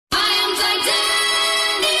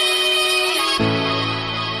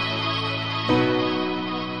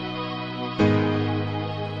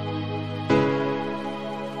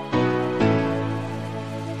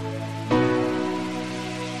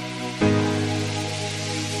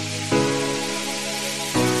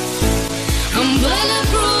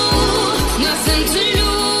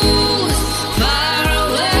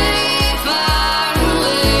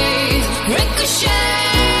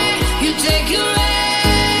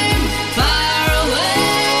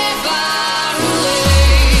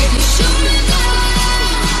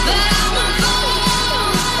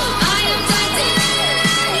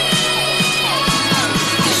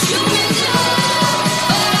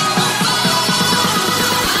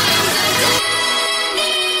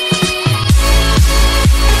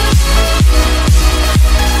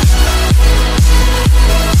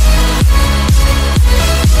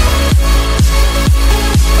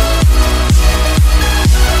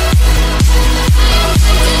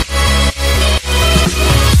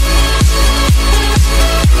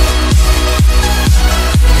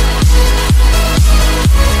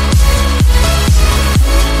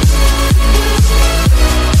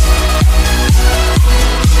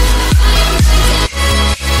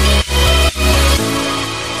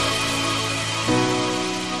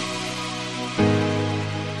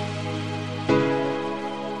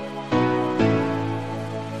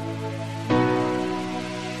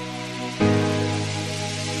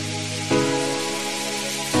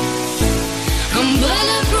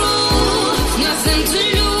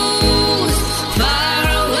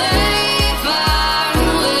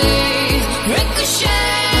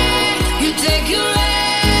take your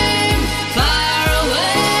aim far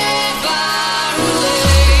away, far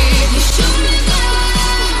away. You shoot me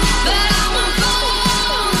down, but I won't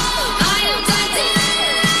fall. I am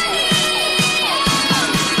titanium.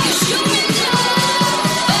 You shoot me down,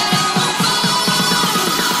 but I won't fall.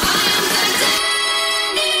 I am titanium.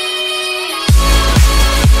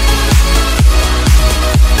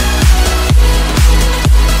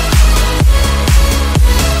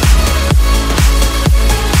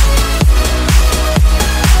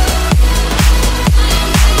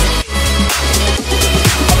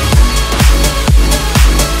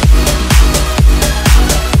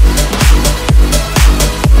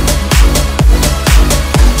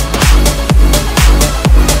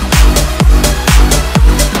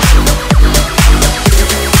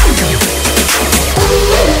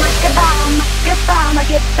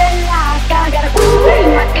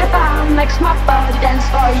 Makes my body dance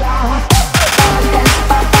for ya.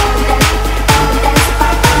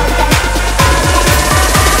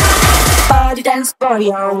 Body dance for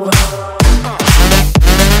ya.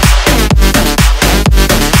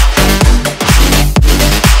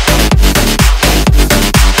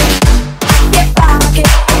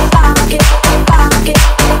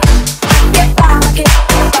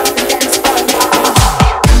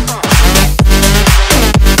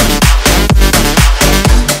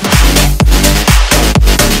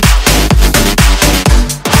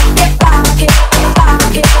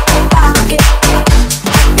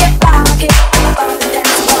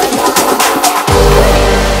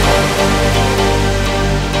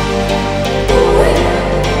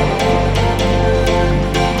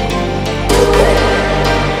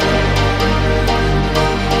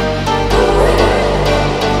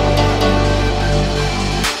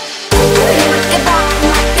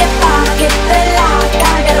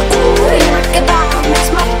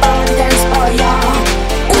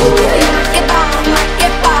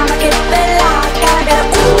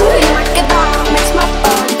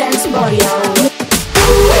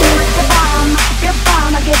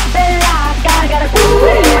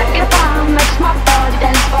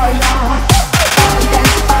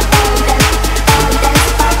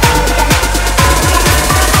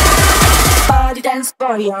 Dance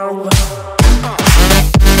for you.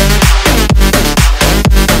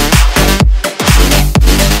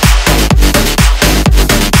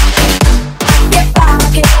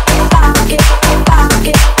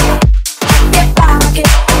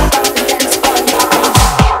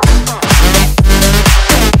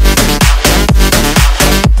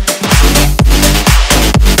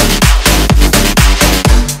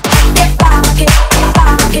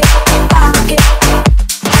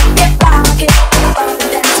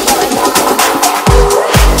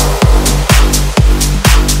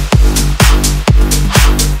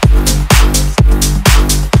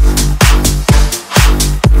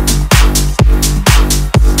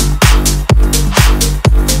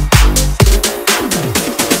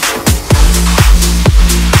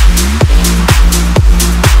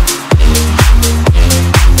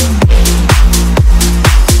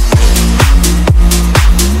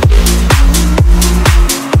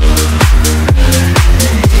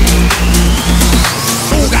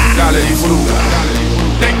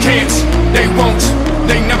 They can't, they won't,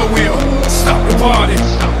 they never will stop the party.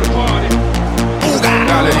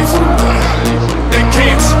 They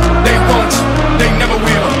can't, they won't, they never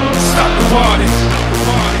will stop the party.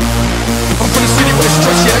 I'm from the city where the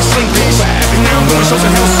stress, yeah, it's slinkies. And now I'm doing shows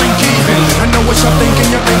in Helsinki. I know what y'all thinking,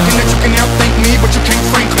 you're thinking that you can outthink me, but you can't,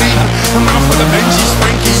 frankly. I'm out for the Benjis,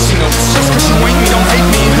 Frankies, you know. Just cause you ain't me, don't hate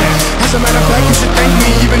me. As a matter of fact, you should thank me,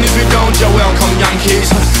 even if you don't. You're welcome, Yankees.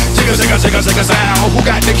 Zigga, zow. Who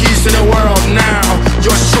got the keys to the world now?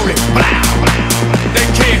 Yours truly, blow. They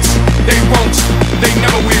can't, they won't, they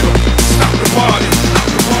never will stop the party.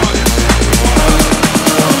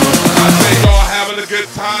 I think y'all having a good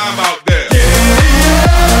time out there.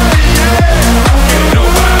 Ain't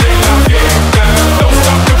nobody knocking down, don't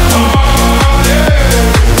stop the party.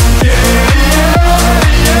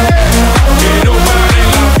 Ain't nobody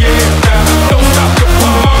knocking down, don't stop the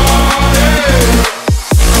party.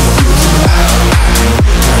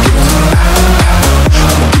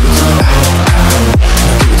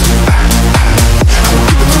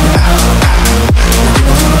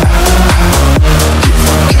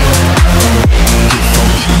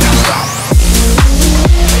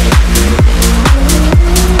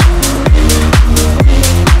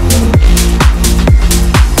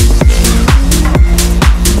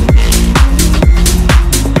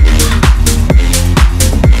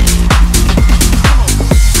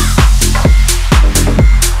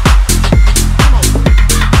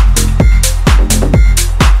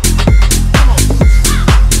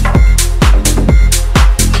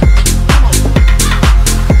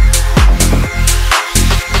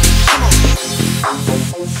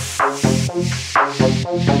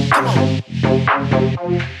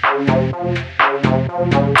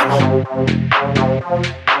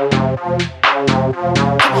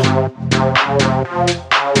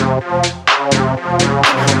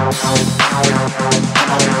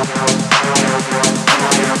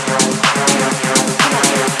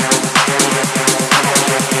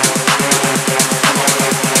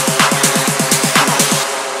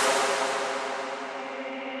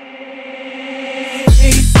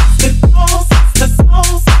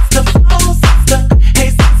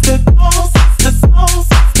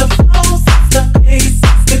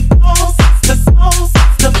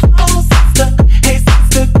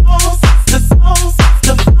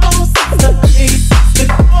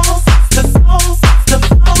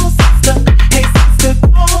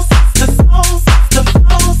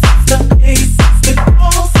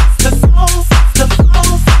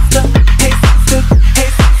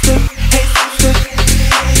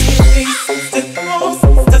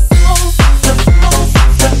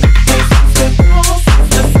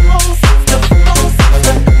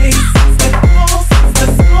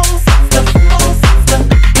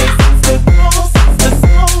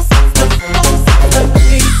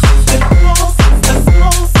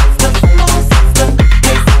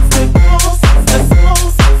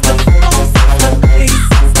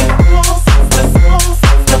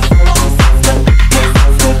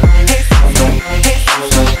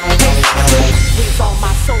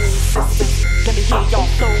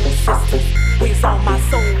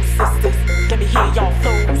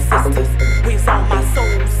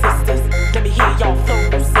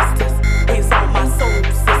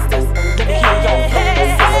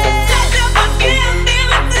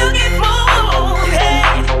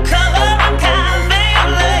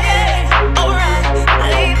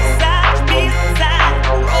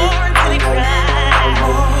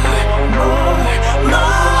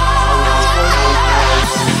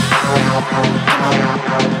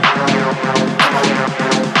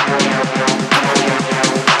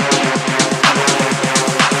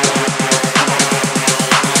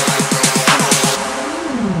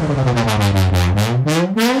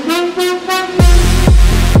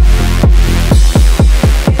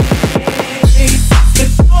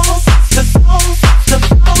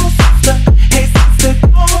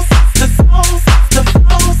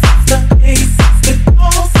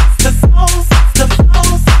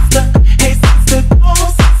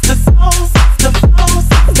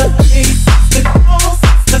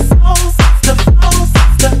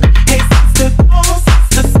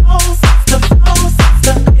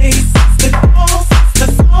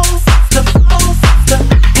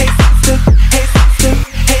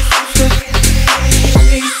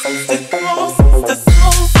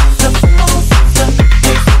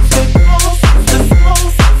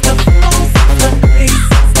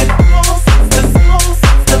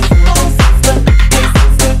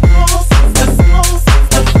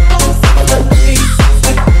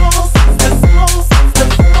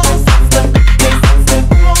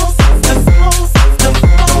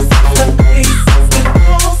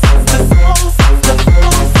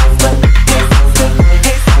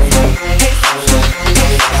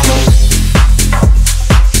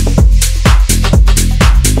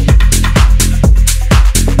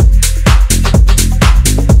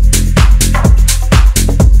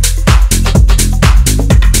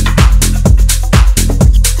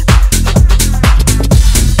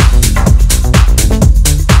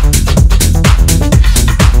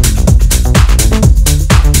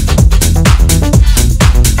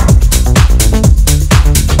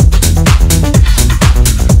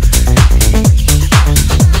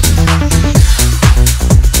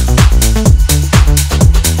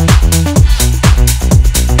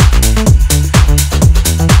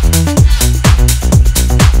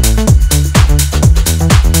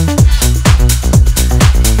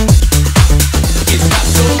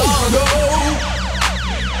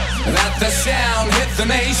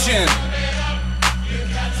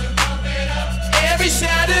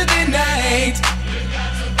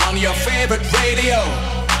 on your favorite radio.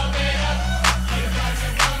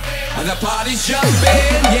 And the party's jumping,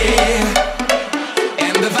 yeah,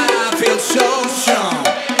 and the vibe feels so strong.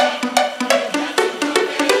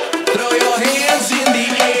 Throw your hands in the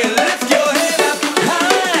air, lift your head up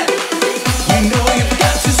high. You know you've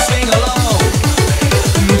got to sing along.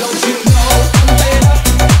 Don't you know pump it up?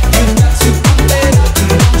 You've got to pump it up.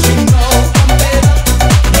 Don't you know pump it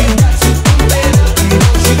up?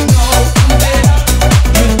 You've got to pump it up. Don't you know pump it up?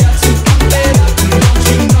 You've got to pump it up. Don't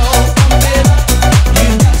you know pump it up?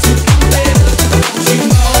 You've got to pump it up. Don't you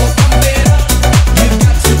know pump it up? You've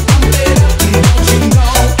got to pump it up. Don't you know?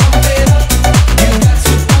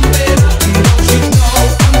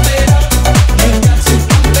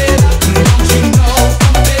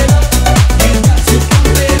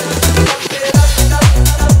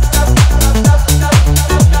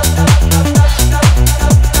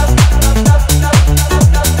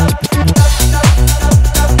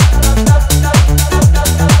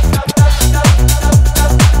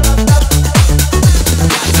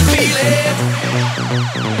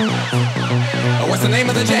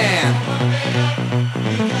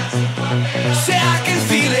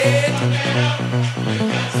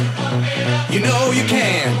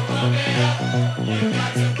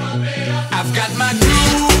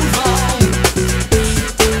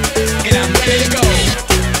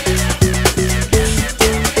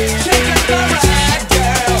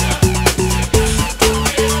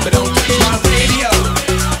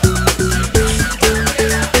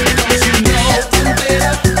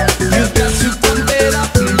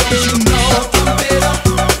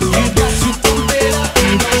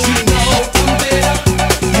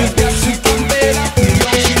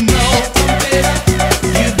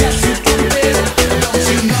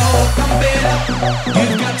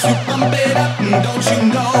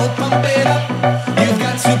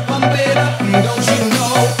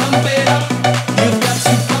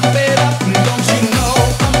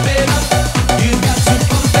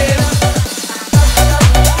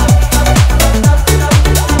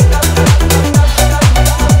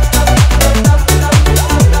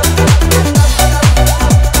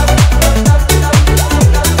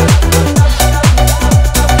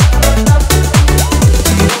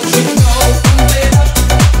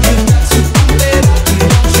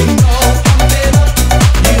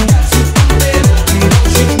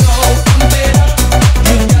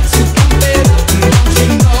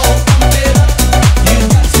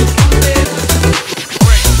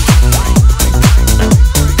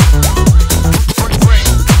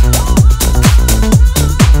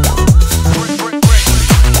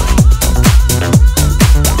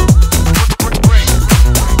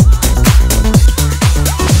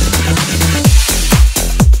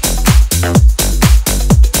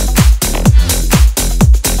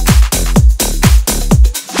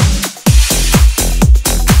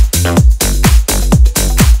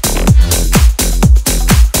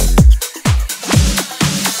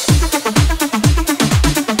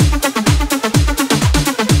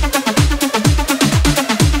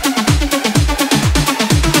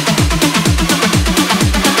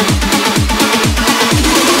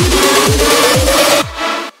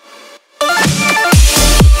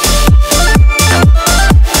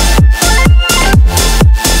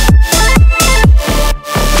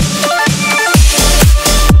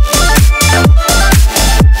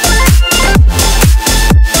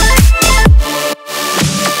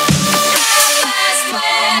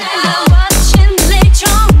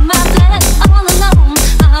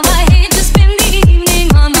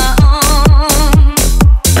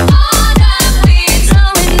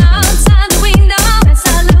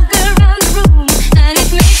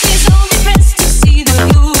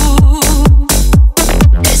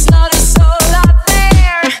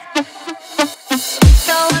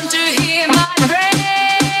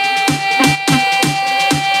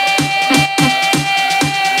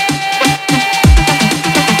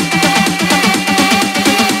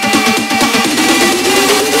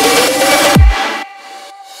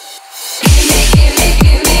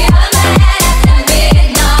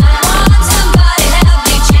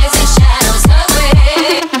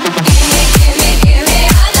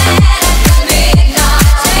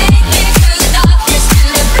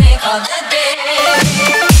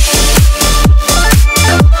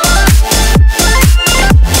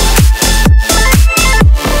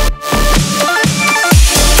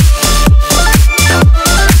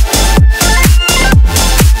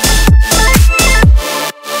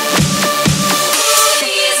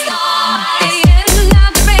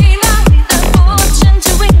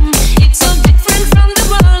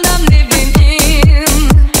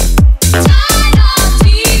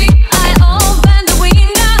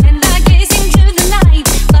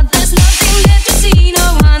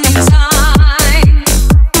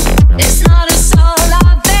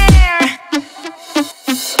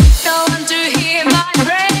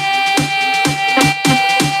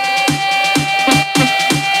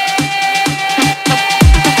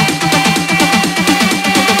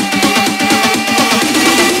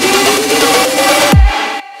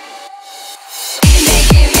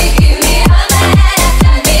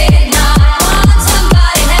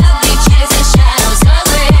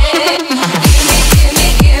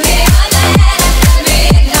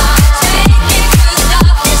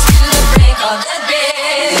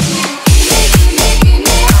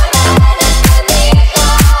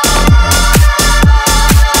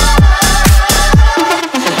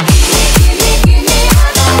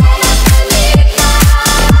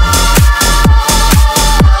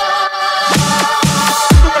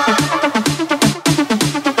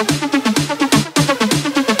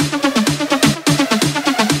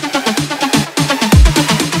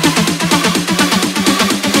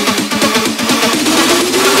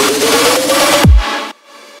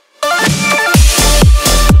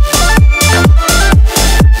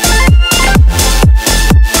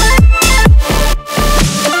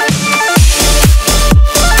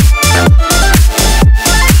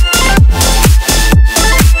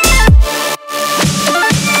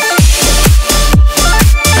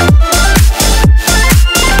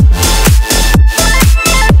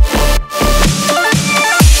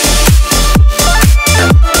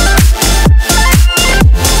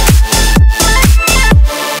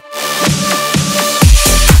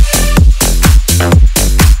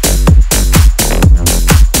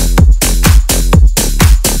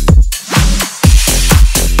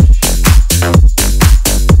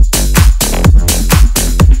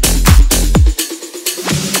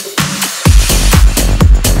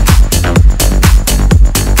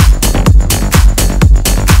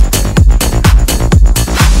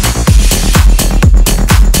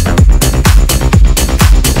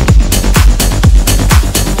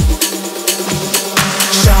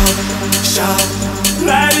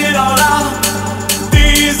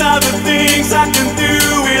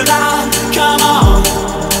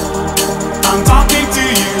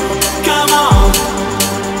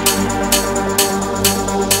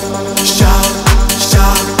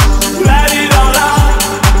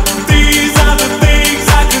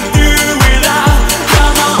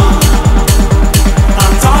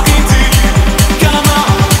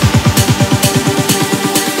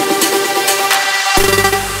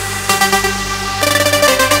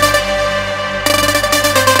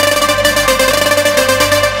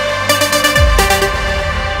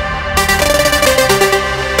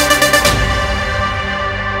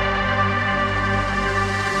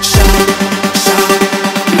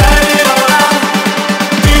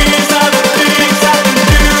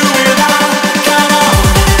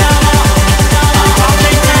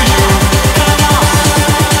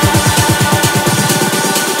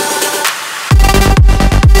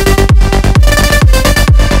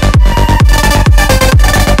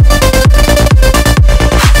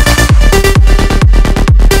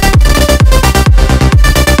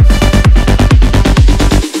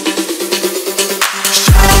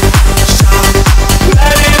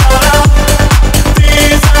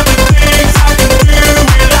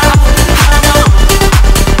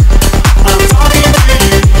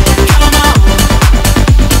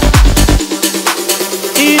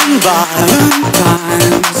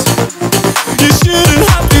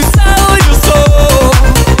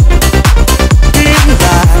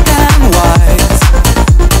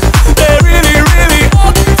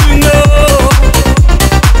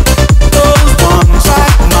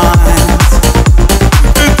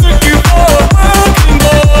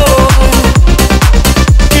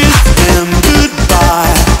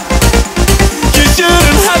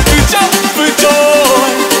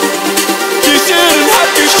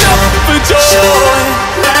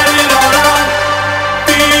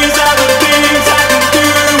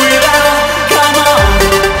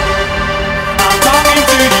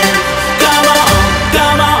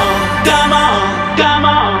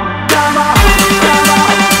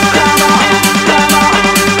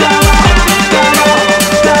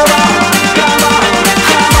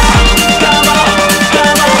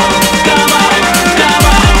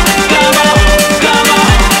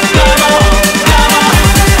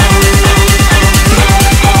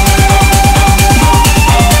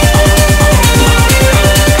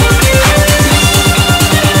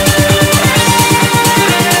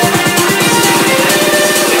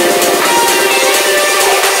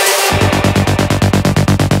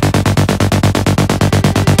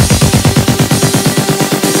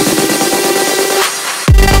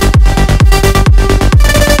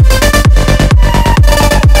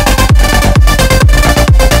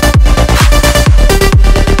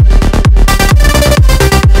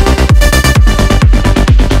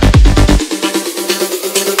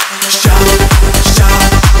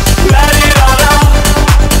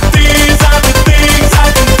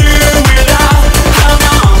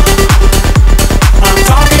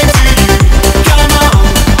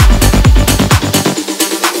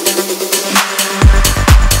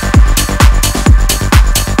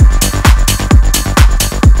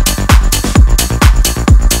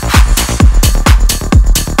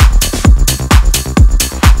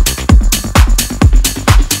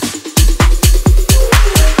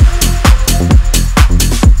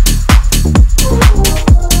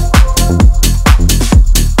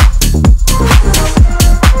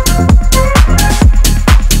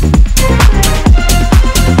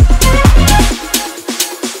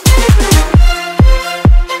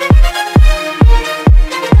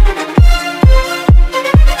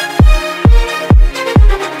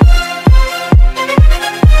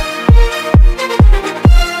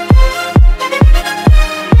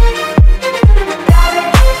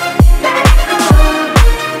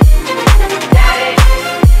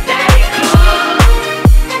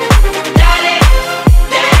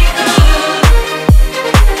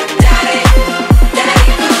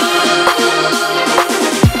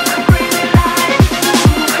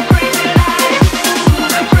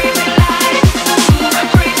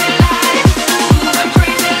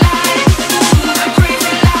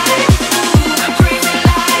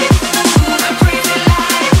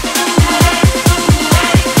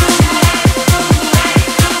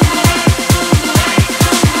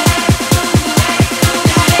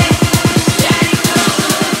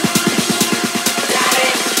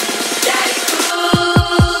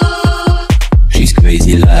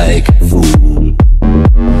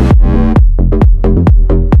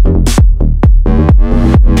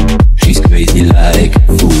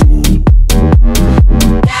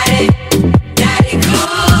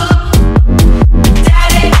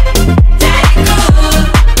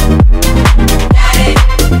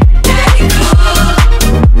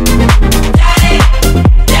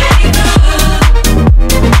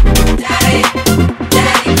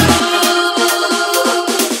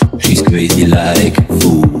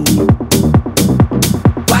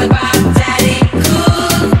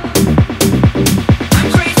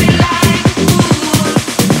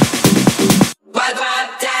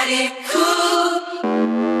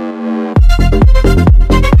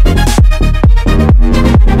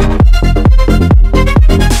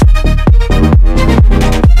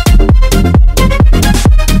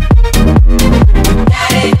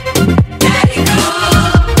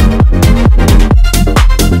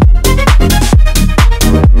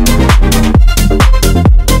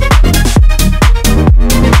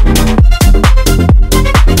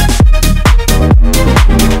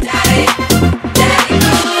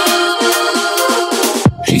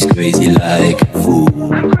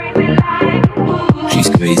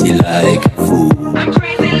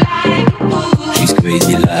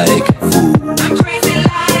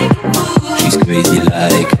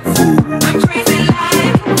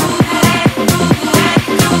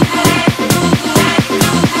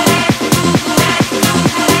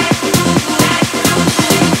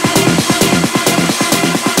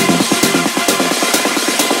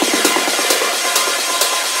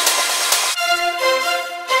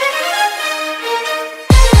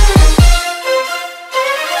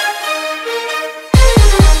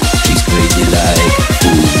 you like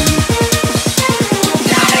food.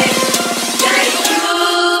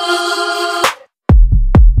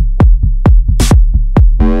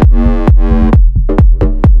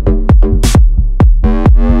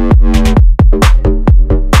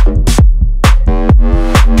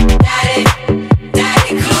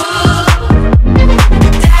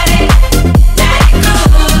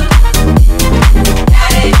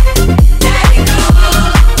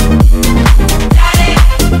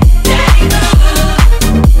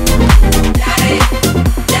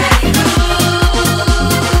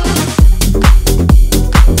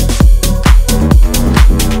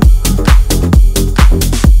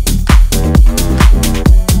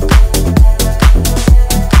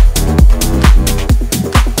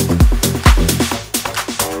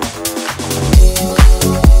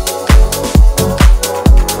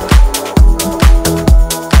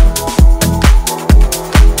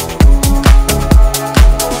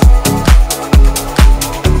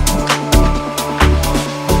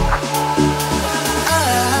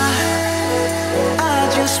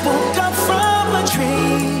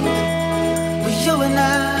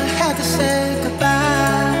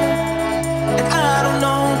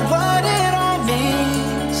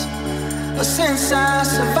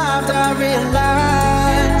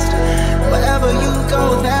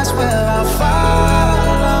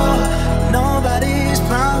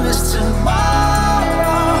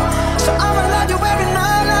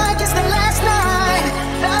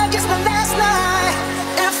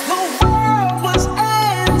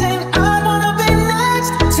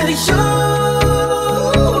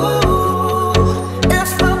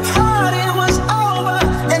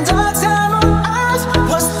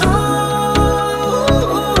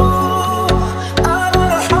 Ooh.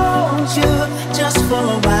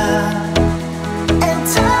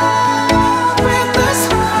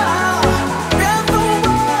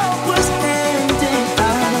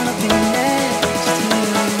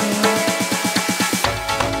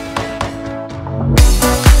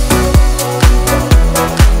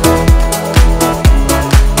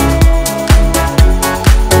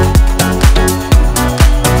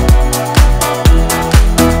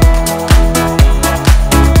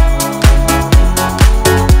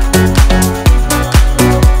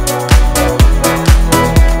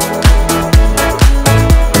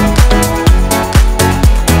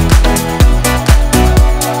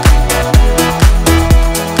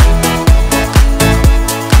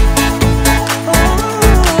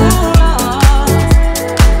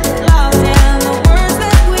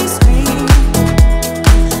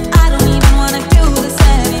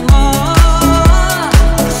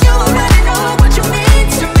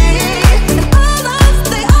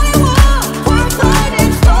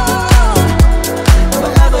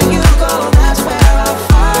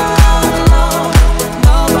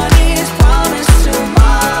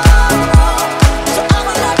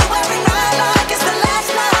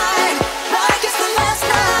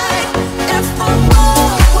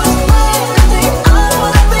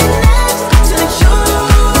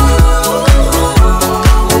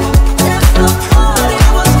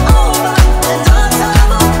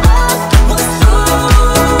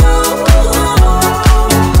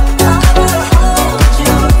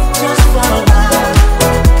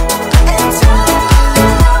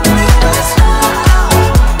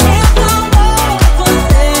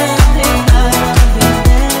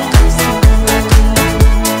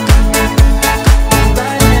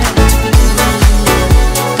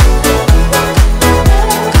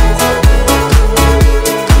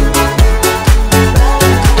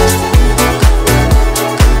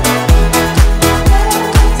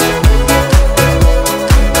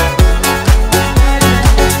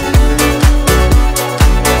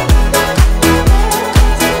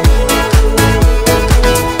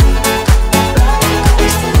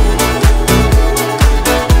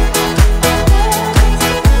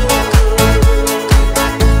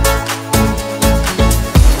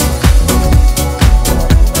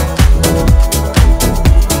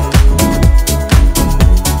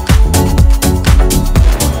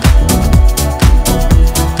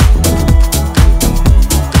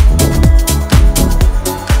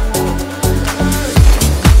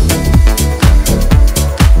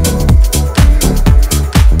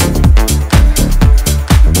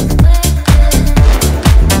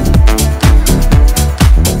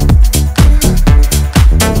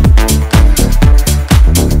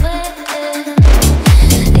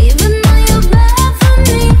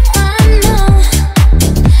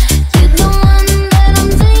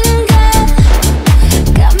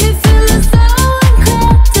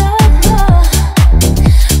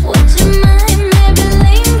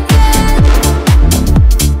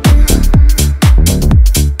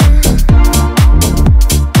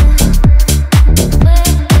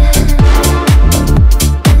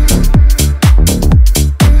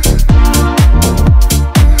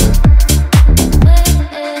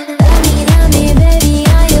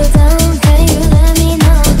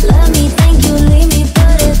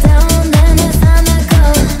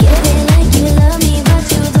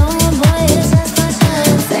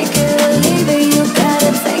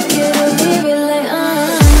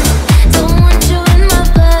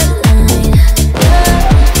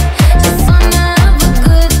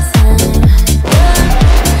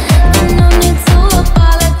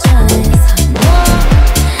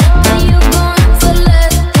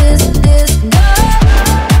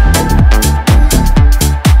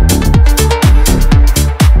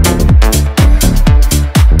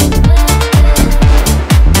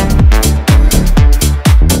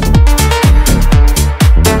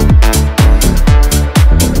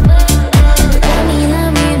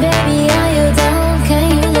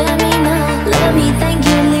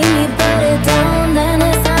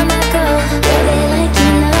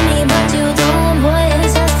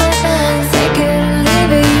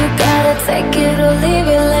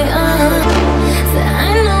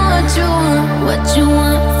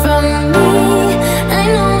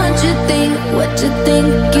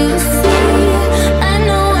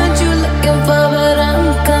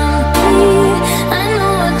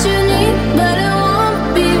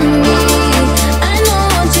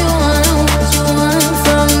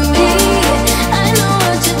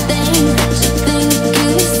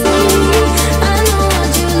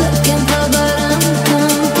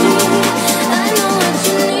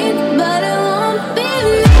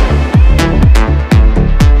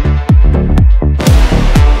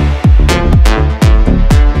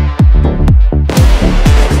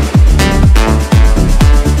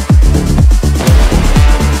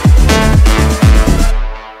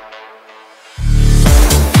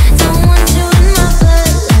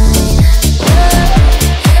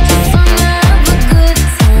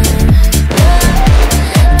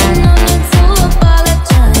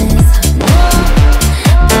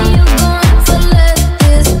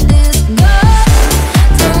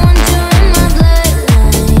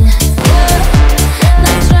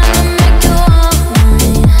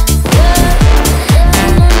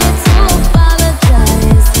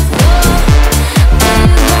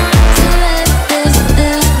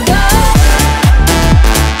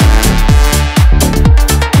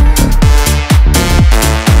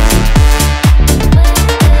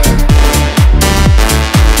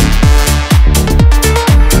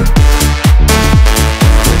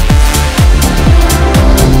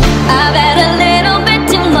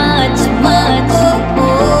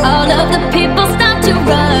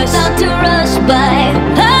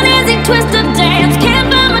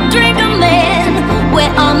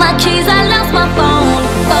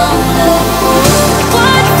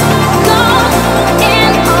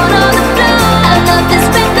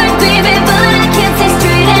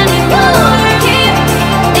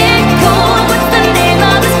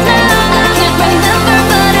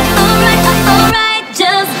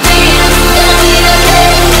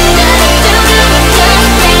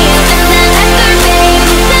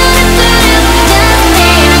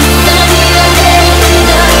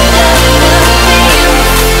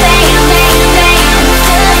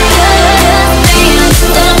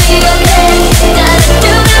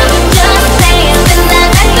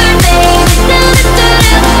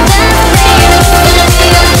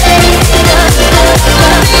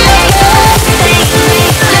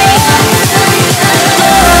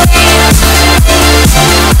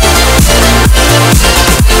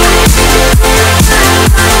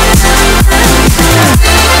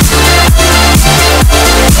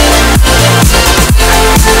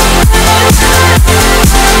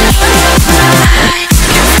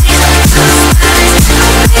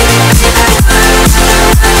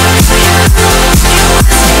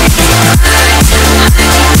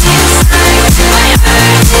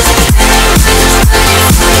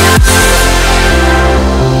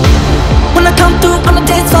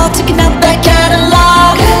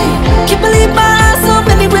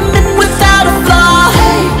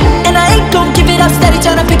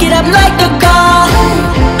 up like a car.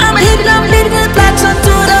 I'm hitting, I'm beating the blocks, I'll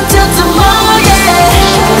do it until tomorrow,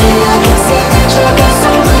 yeah. I can see that you got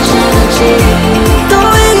so much energy. The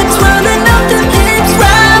way you're twirling up them hips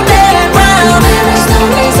round and round. There's no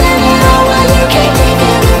reason at all why you can't take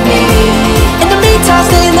care of me. In the meantime,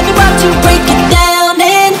 stay, let me watch you break it down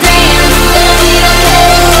and dance.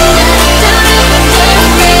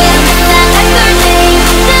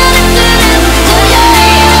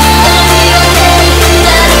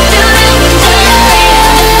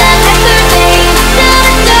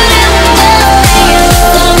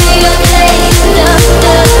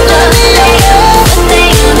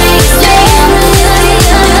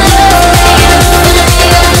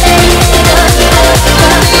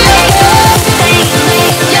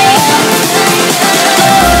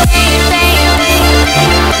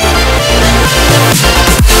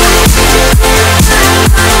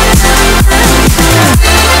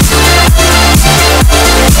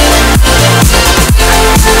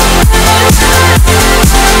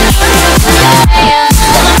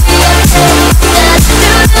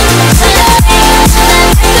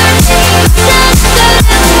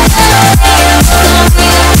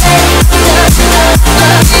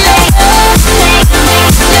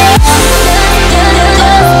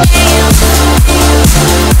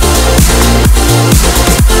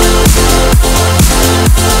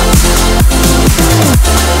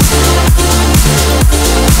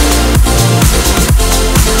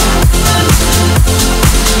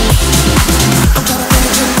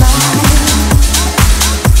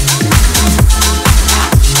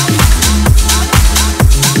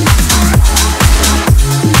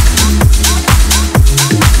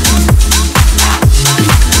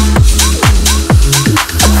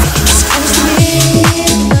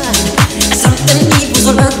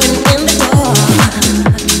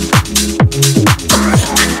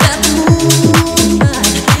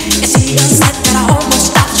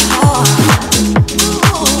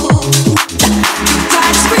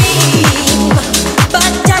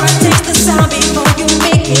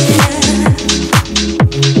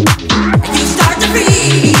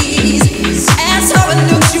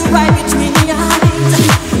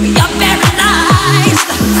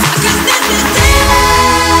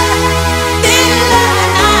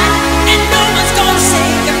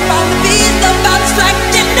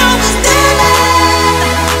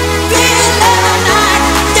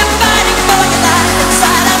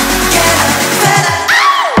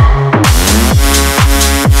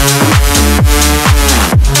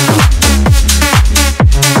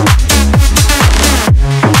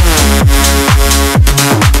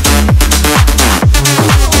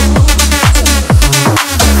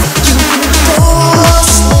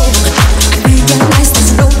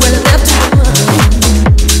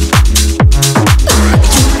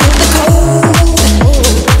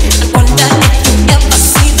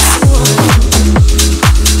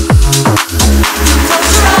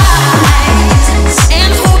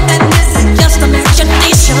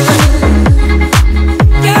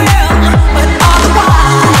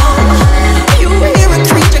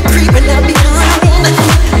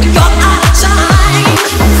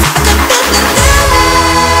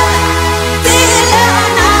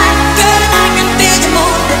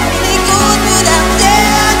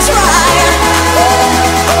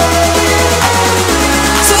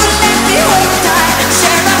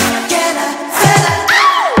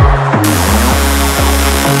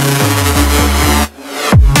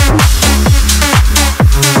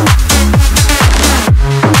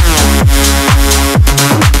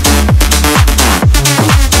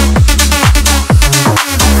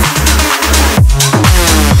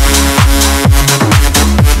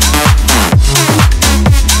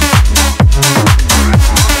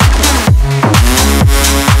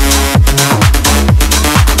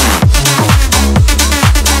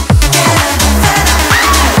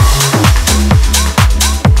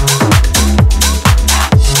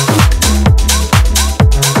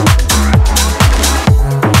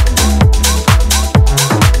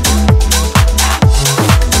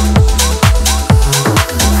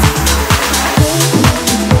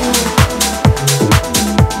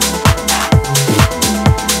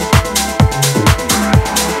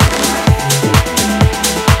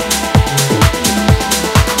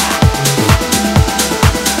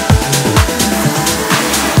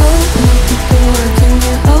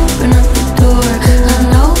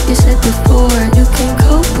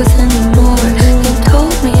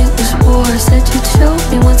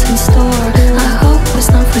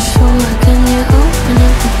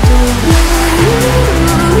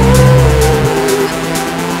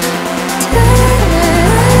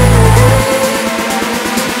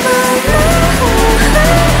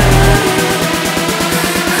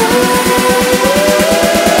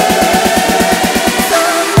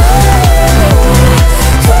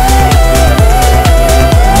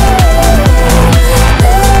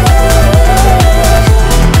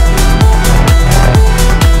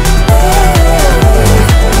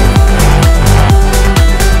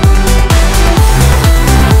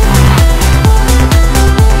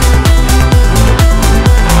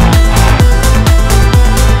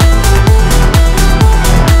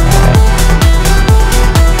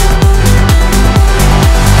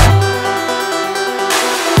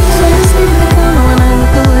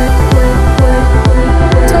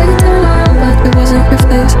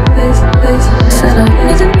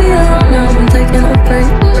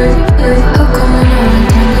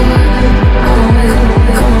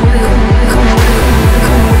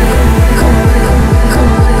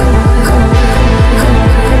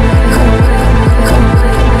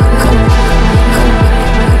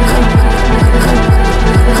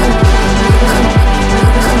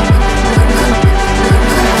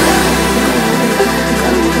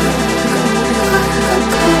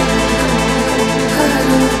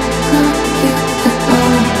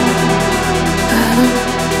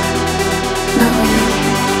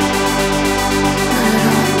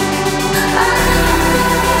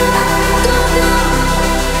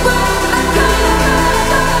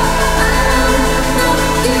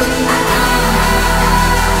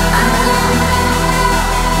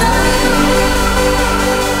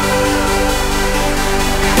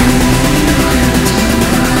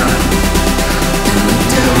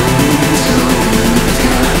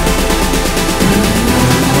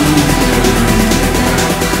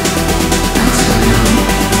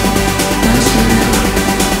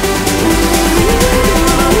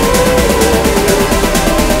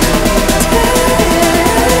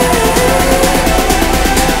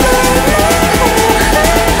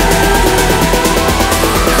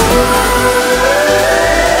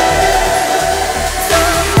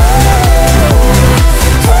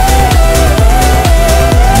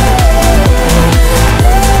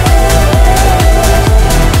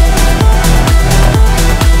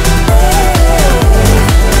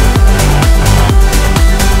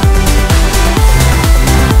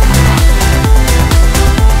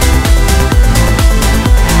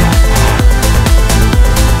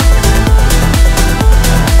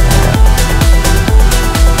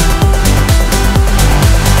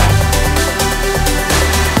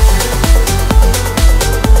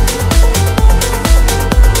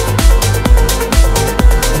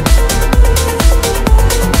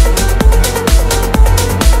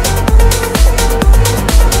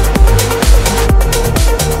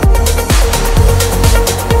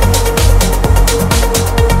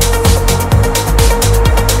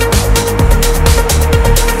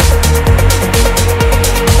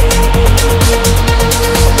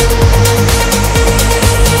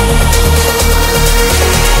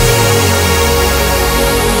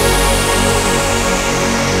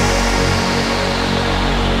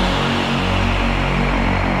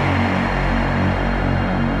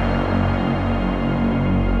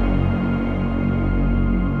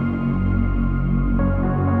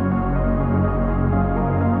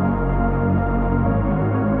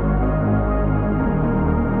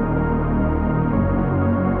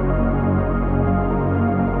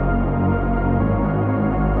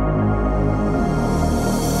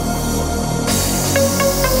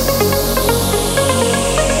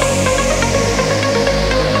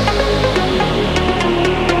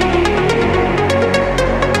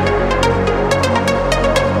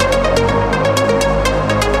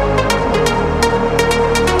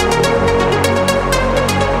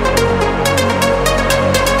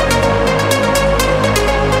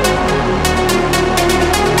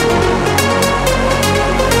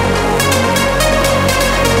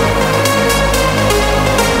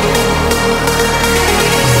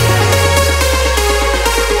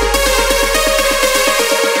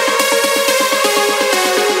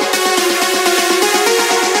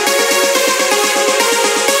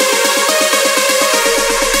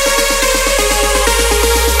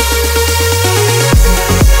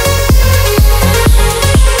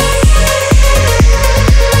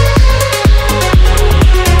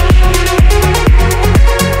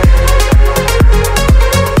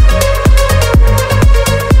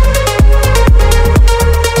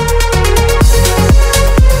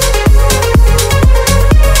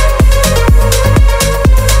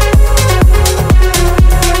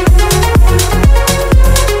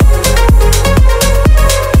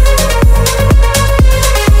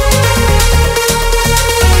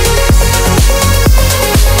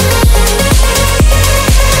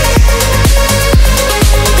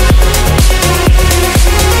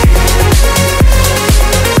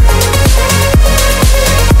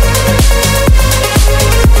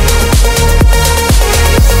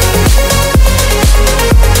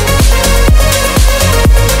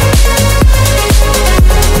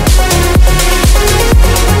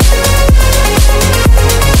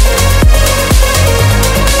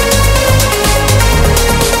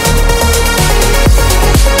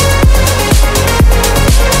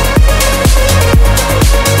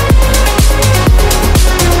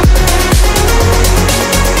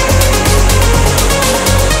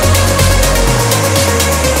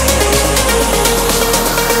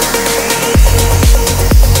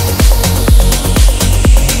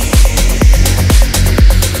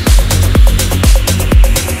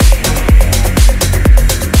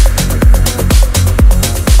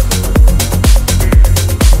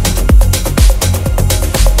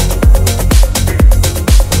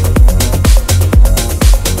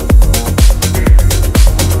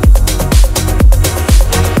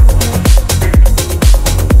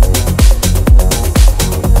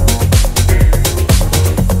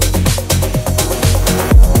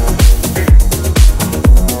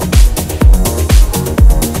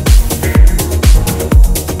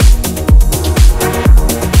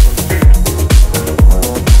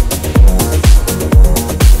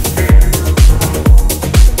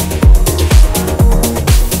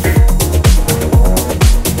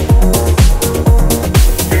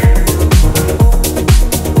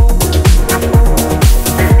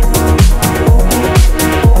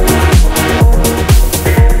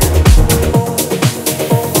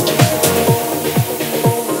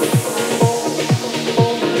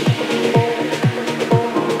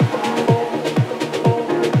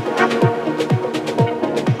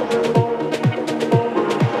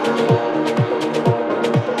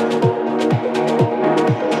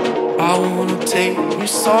 we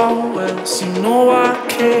saw us. You know I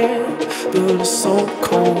care, but it's so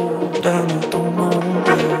cold and I don't know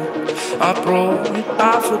where. I brought you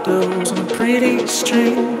daffodils on a pretty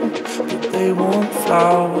string, but they won't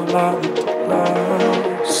flower like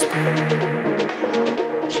last spring.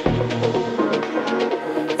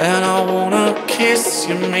 And I wanna kiss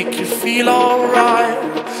you, make you feel alright.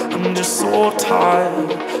 I'm just so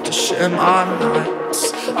tired to share my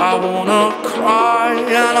nights. I wanna cry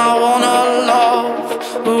and I wanna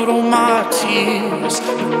love, but all my tears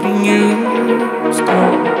have been used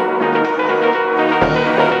up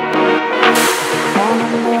on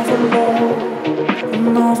another love,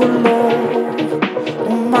 another love.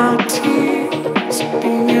 All my tears have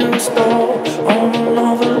been used up on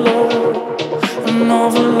another love,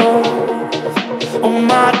 another love. All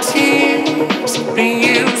my tears have been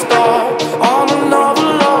used up on another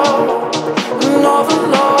love, another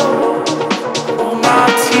love. All my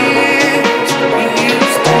tears have been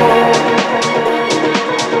used up.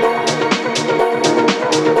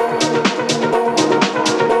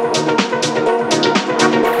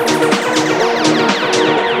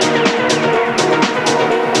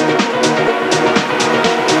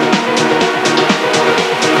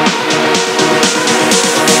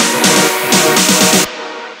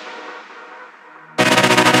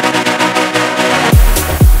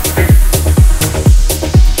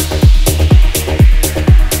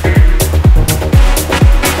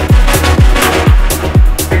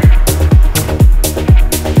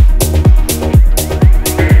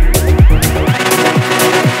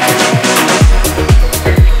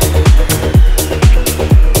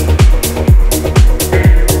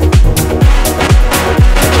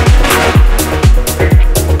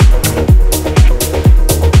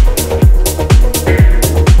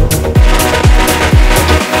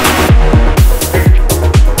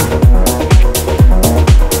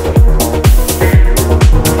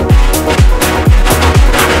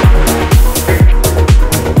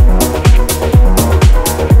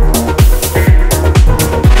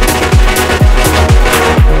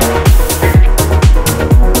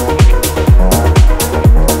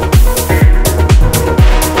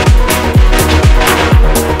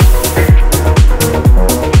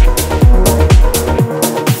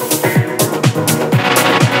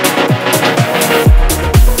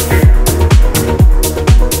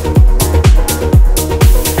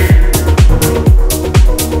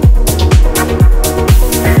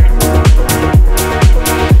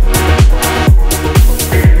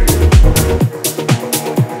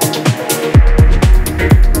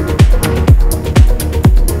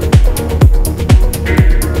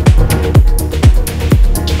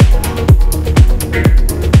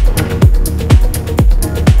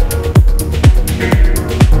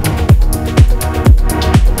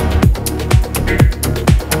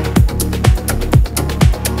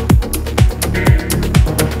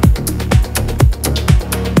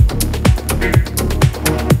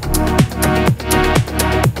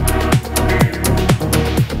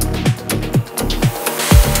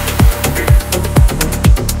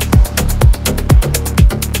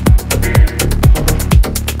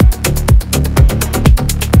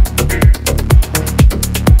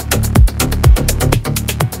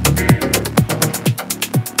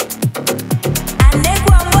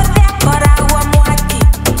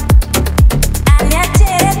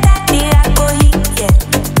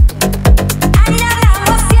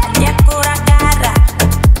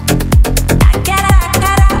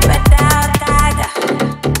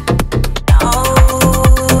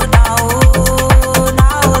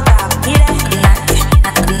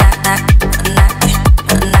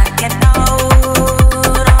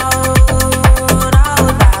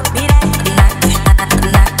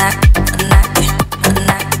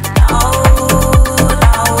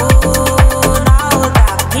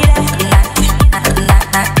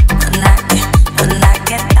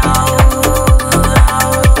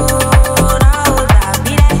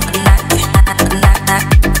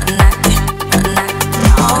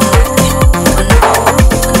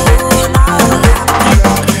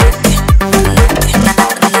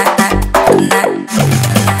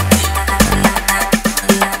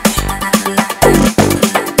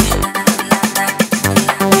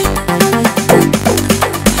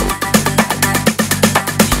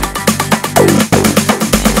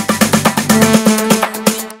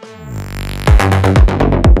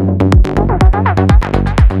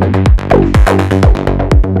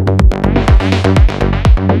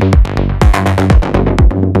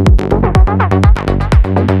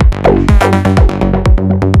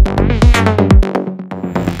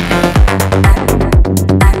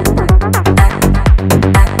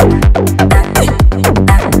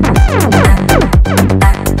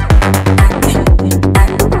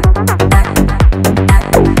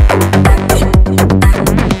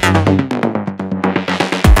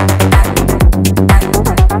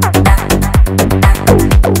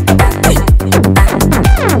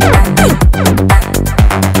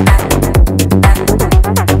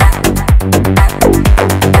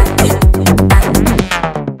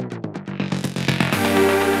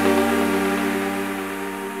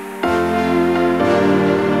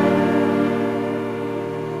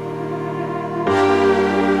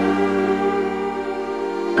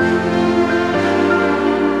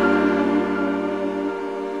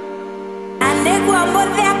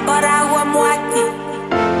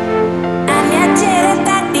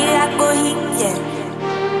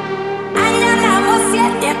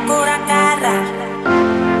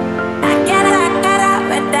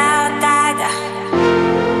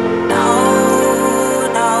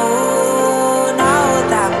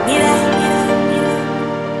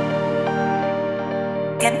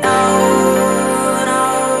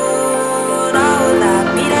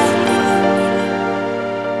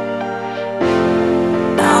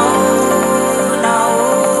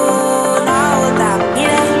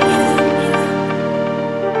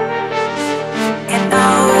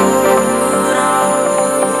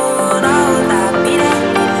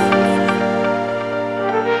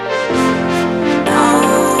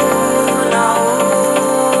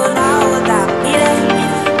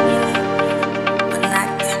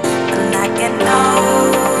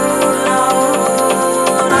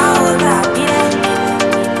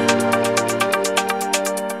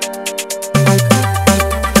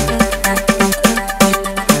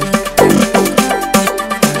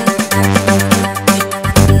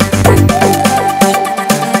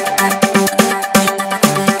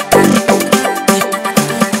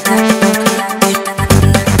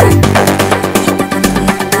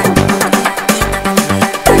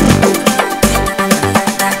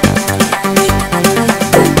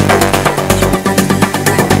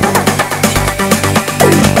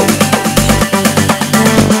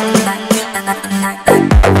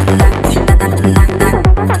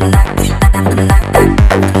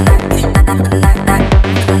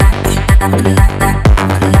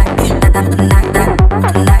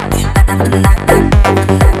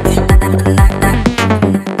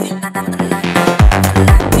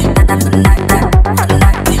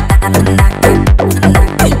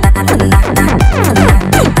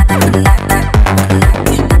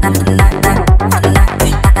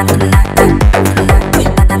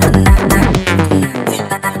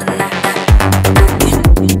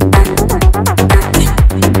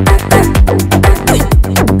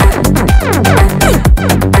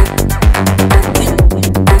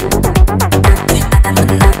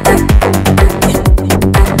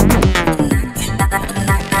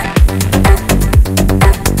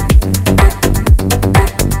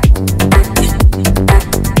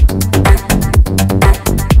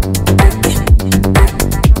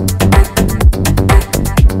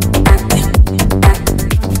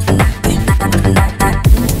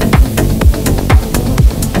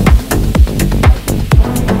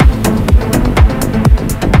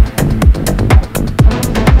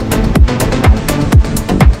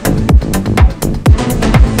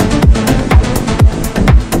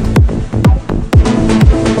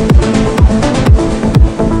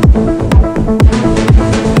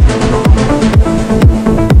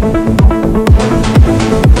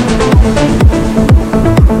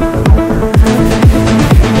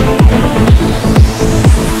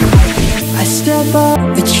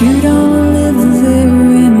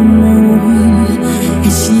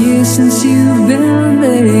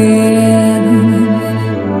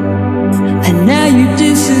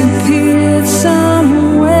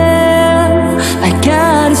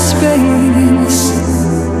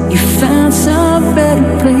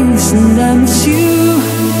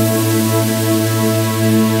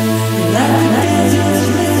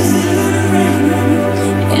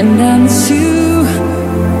 And I miss you.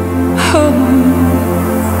 Oh,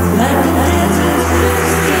 like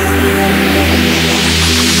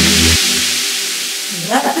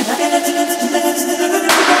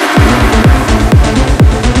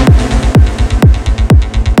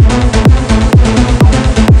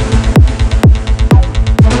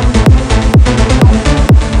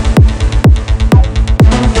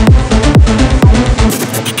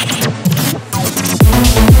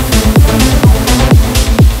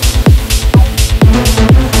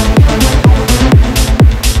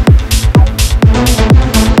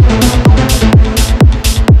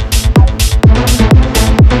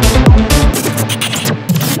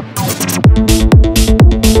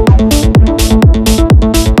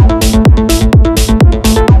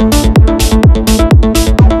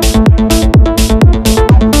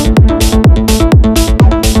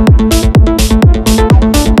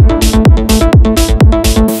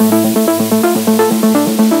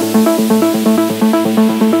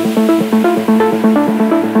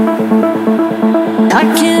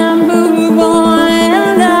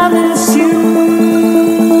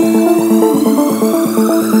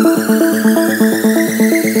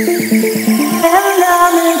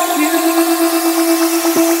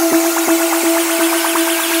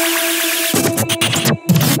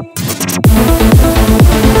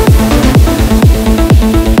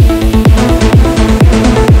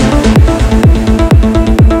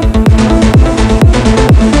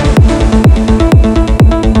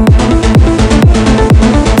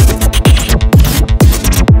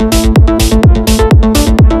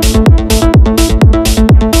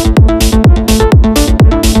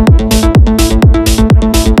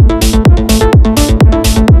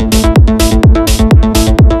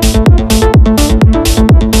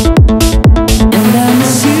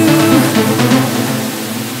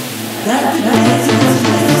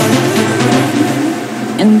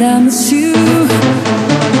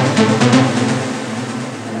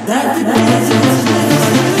And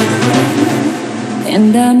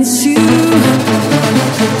I miss you.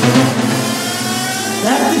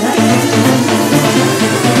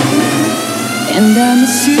 And I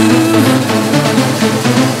miss you.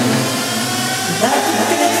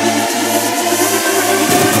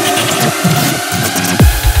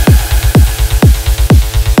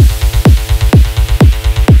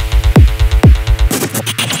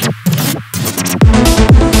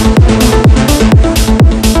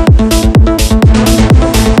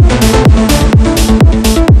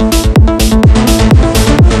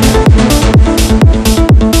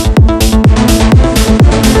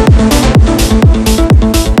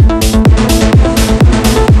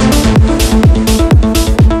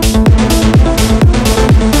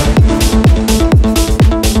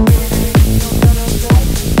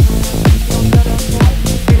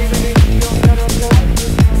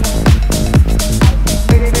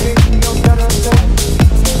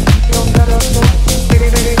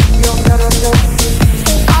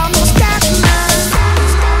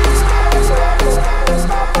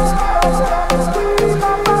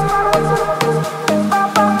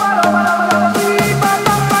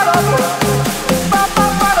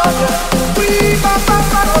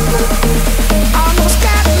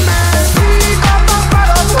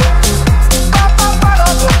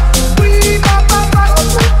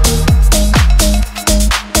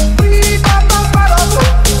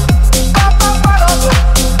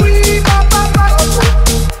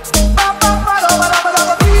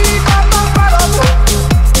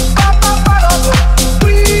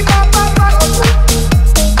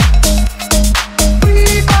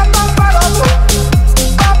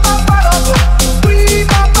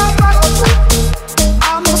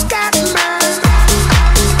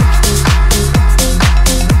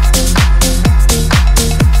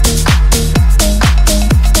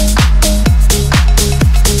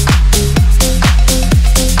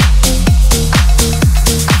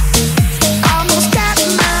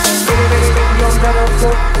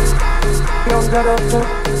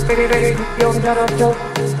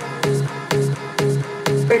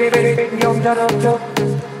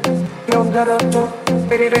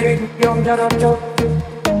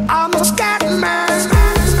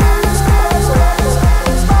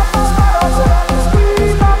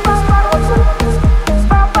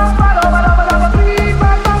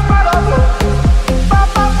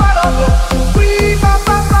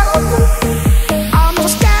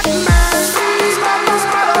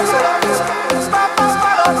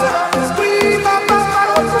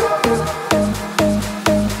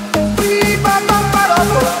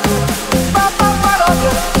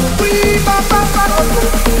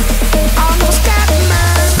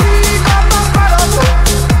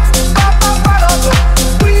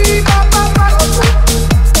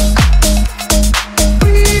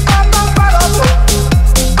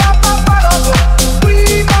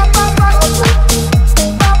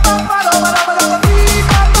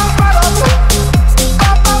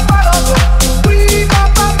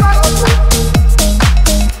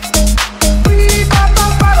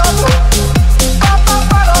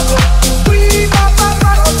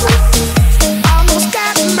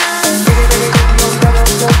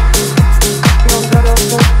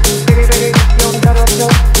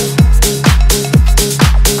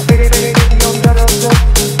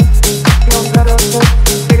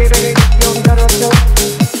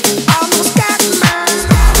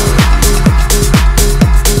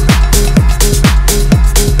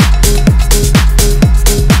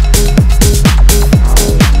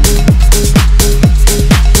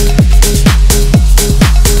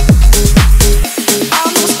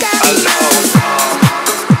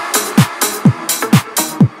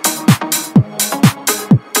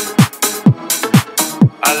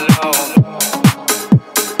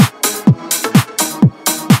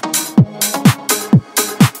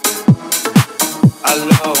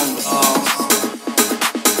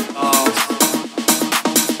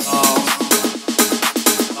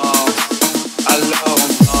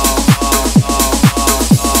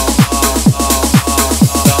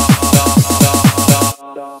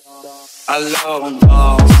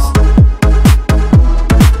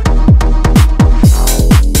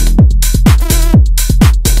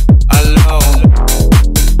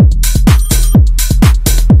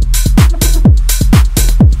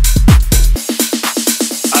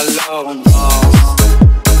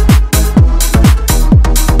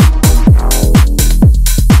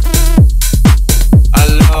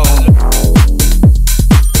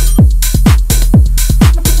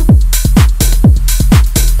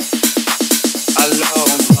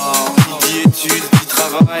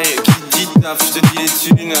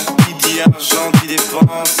 l'argent qui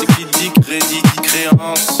dépense. Et qui dit crédit dit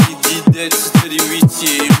créance. Qui dit dette te dit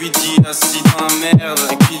huitier. Huitier assis dans la merde.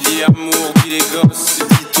 Et qui dit amour dit les gosses. Et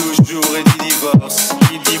dit toujours et dit divorce.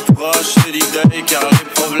 Qui dit proche te dit deuil car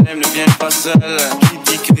les problèmes ne viennent pas seuls.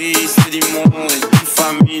 Qui dit crise te dit monde. Et dit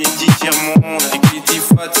famille et dit tiers-monde. Et qui dit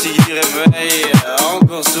fatigue dit réveil.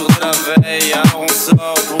 Encore sur de la veille. Alors on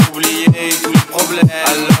sort pour oublier tous les problèmes.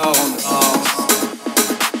 Alors on danse.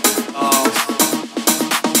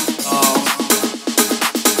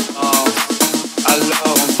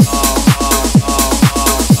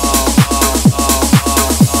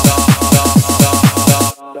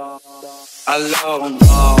 Alors on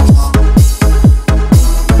danse.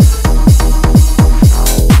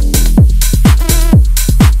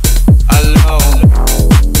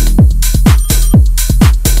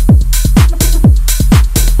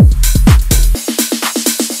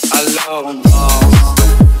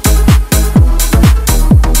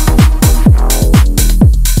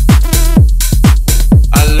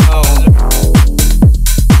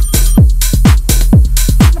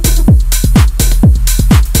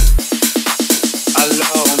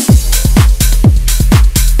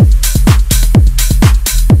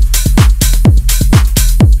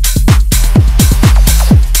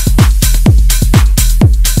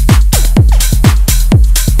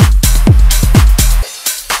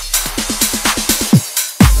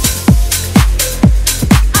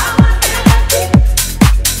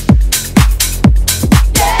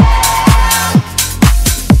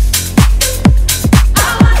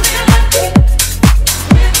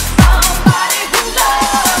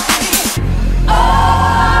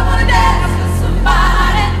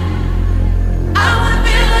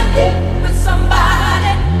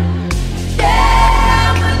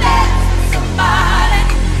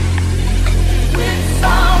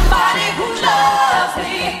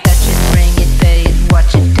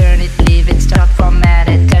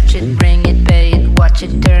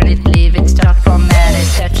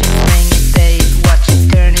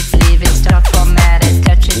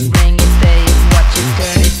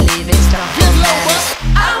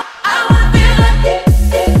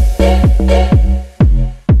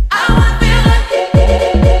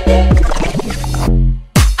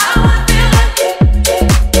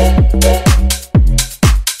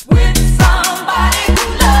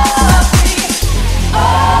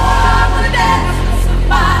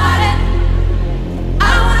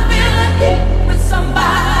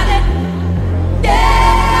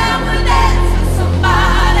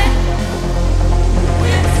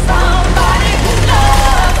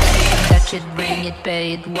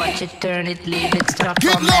 Watch it, turn it, leave it, stop,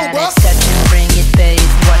 format it. Touch it, bring it, pay it.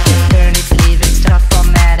 Watch it, turn it, leave it, stop,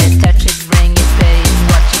 format it. Touch it, bring it, pay it.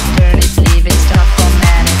 Watch it, turn it, leave it, stop,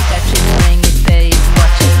 format it. Touch it, bring it, pay it.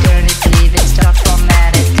 Watch it, turn it, leave it, stop,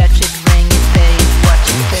 format it. Touch it, bring it, pay it.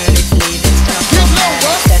 Watch it, turn it, leave it, stop, format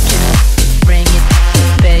it. Touch it, bring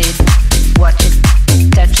it, pay it. Watch it,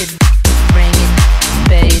 touch it, bring it,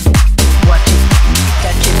 pay it. Watch it,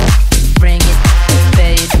 touch it, bring it,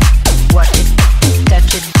 pay it. Watch it,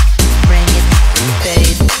 touch it, bring it, pay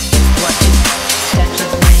it. Watch it, touch it,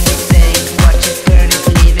 bring it, pay it. Watch it, turn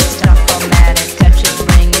it,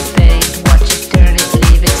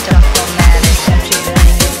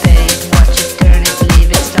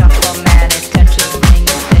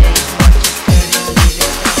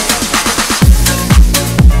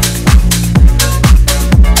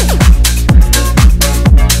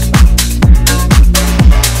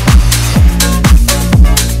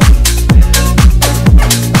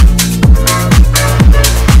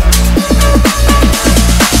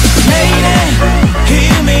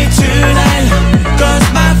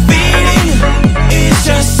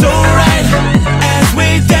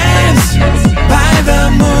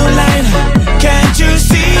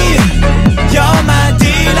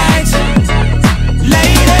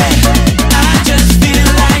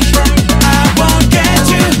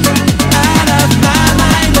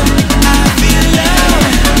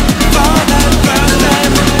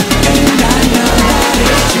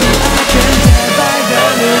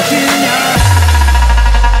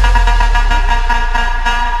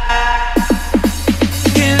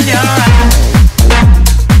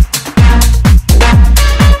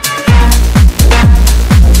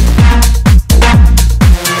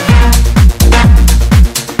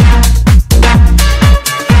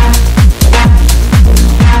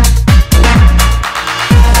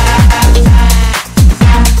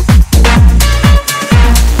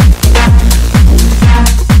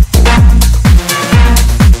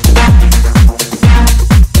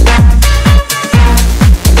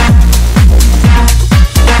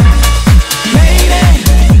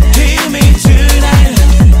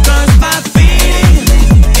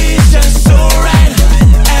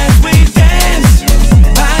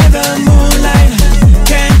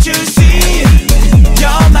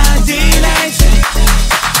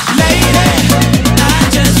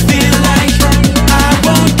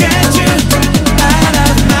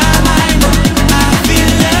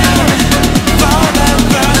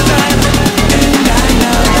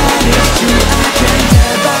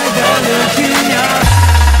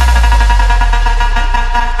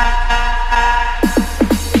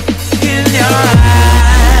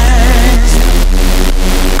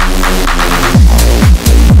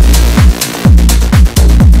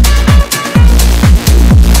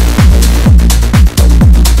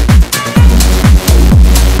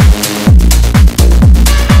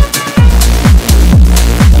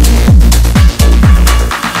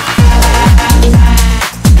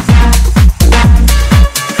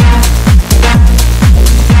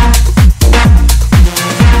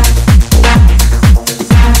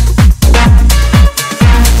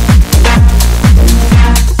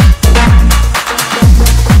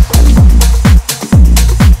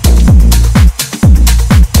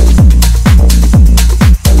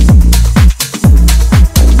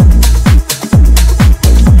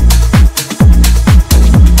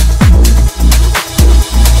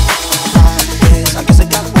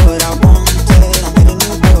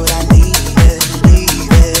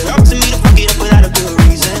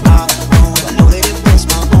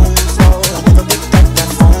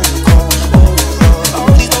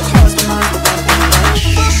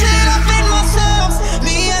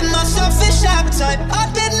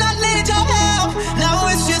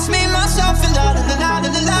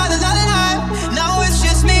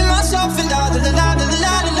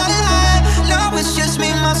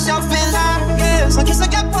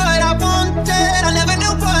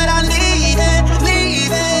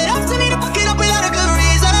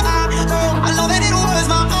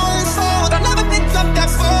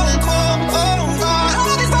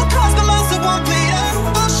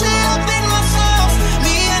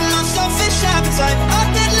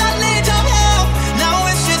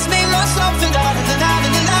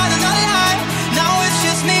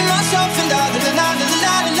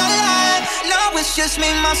 just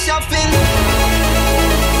me, myself, and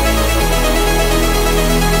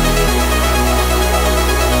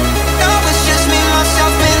now it's just me,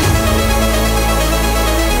 myself, and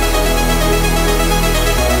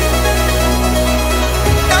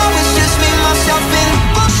now it's just me, myself, and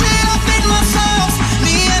bullshit up in myself,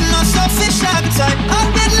 me and my selfish appetite. I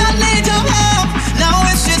did not need your help. Now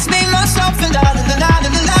it's just me, myself, and la la la la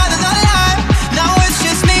la la la la. Now it's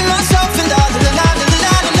just me, myself, and la la la la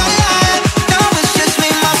la la la la. Now it's just me,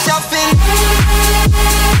 myself, and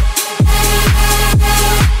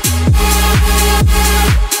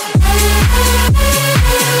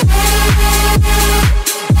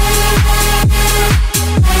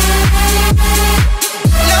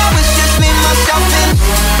now it's just me, myself, and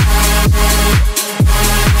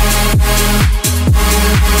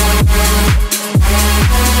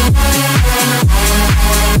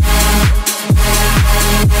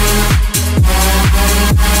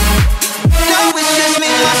now it's just me,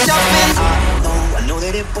 myself, and I know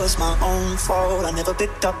that it was my own fault. I never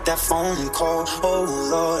picked up that phone call. Oh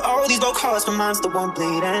Lord, all these broke hearts, but mine's the one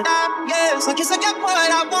bleeding. Yes, I guess I got what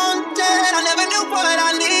I wanted. I never knew what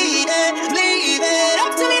I needed. Leave it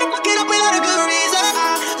up to me to fuck it up without a good reason.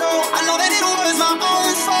 I know that it was my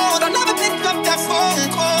own fault. I never picked up that phone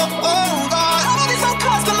call. Oh God, all these broke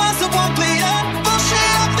hearts, but mine's the one bleeding.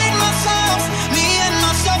 Bullshit up in myself, me and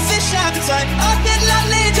my selfish appetite. I did not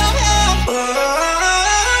need your help.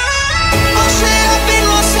 Bullshit up in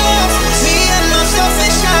myself, me and my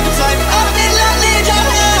selfish appetite. I did not need your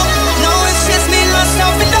help. No, it's just me,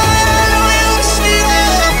 myself, and I know it was me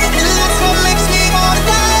up. And that's what makes me wanna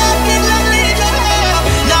die. I did not need your help.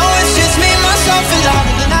 Now it's just me, myself, and la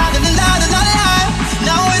la la la la la la la.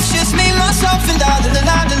 Now it's just me, myself, and la la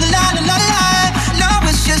la la la la la la. Now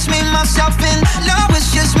it's just me, myself, and now it's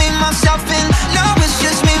just me, myself, and now it's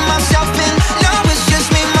just me, myself, and now it's just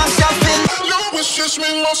me, myself, and now it's just me,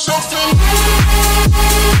 myself, and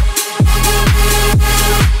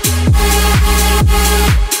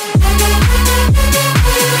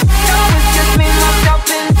now it's just me, myself,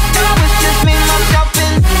 and now it's just me, myself,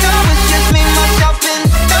 and now it's just me, myself, and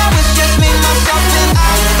now it's just me, myself, and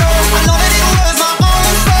I know that it was my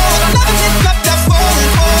own fault. I never picked up that phone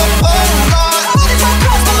call. Oh God, all these broke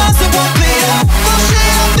hearts, but mine's the one bleeding.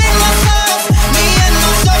 Bullshit up in myself, me and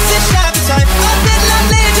my selfish appetite. I did not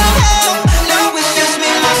need your help. Now it's just me,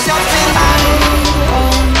 myself, and I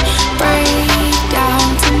won't break down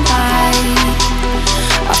tonight.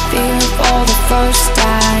 I feel it for the first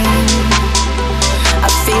time. I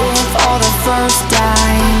feel it for the first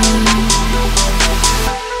time.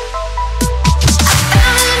 I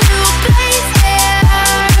found a new place here.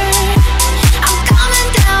 I'm coming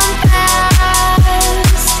down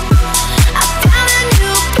fast. I found a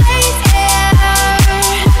new place here.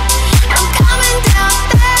 I'm coming down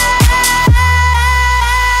fast.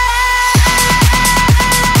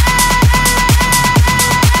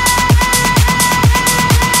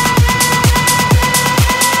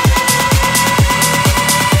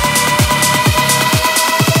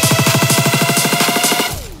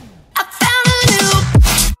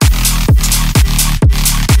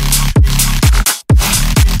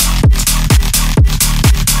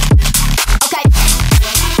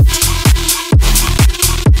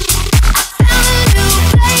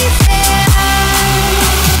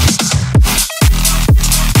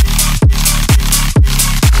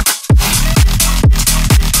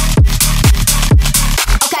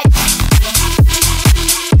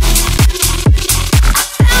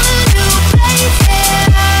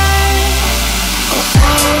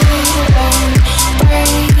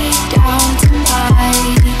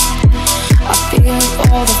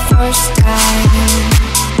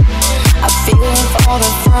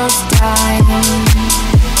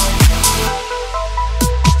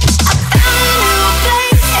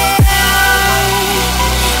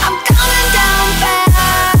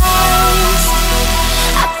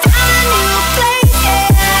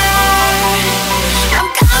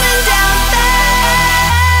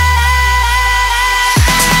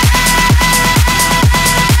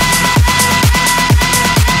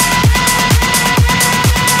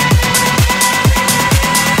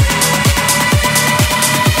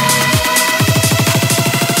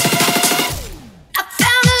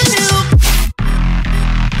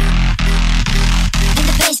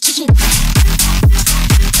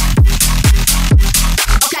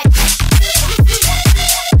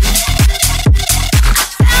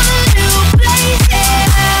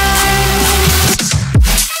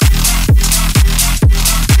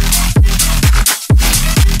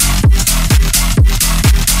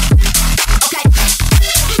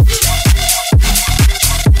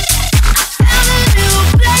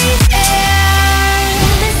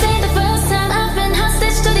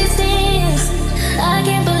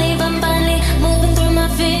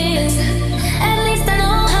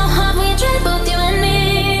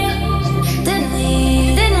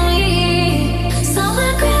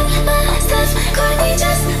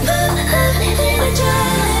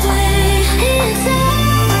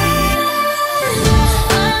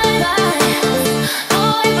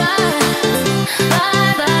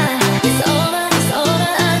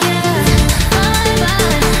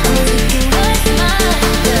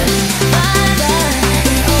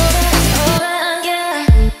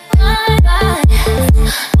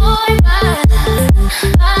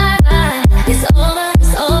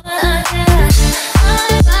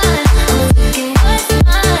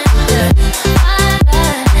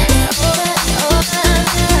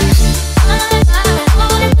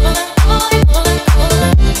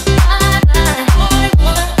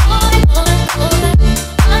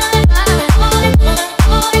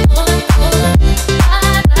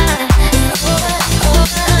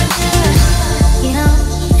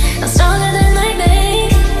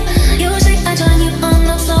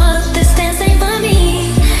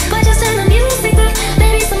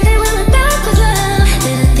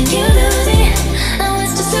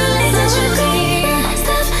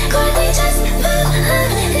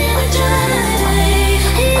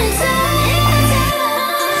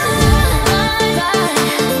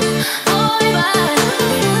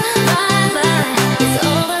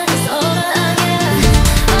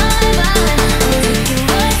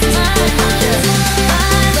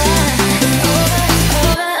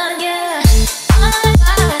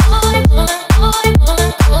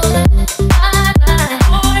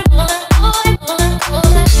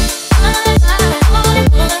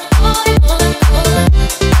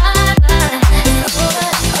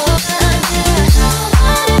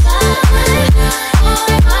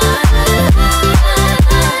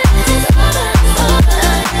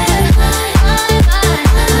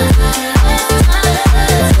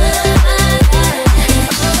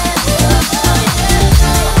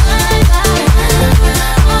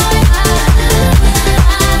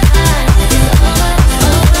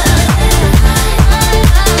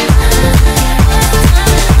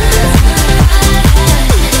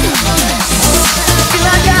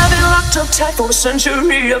 For a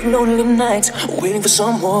century of lonely nights, waiting for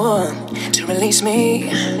someone to release me.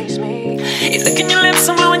 You look in your lips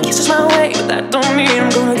and blowing kisses my way, but that don't mean I'm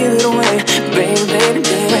gonna give it away, baby, baby,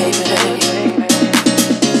 baby.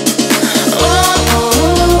 Oh,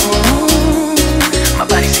 my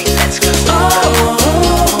body sings let's go. Oh,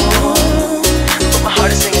 but my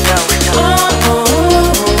heart is singing no. Oh,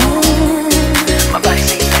 my body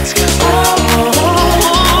sings let's go. Oh,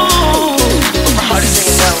 but my heart is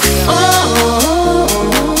singing no.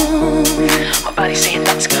 Body saying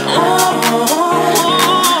let's go. But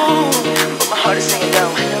my heart is saying no.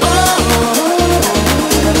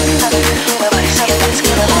 My body saying let's go.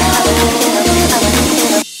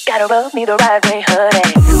 Gotta rub me the right way, honey.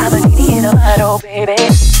 I'm a genie in a bottle, baby.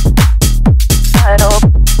 Bottle.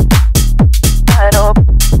 Bottle.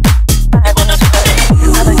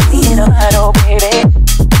 I'm a genie in a bottle, baby.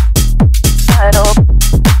 Bottle.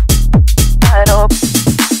 Bottle.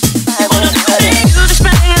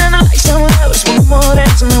 One more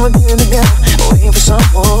dance and then we're good to go. Waiting for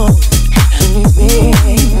someone who needs me.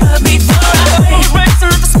 I'll be alright.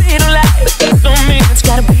 Racing at the speed of light, but that don't mean it's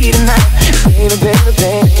gotta be tonight. Baby, baby,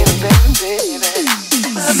 baby, baby, baby.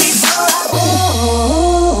 I'll be alright.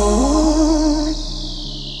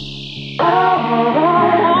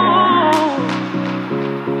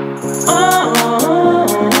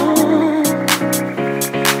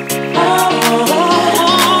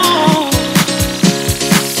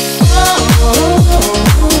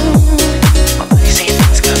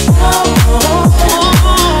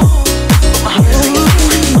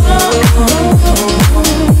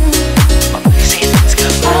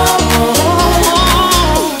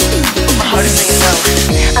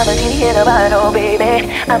 I'm a genie in a bottle, baby.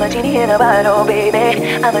 I'm a genie in a bottle, baby.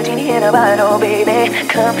 I'm a genie in a bottle, baby.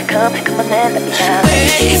 Come, come, come on and let me out.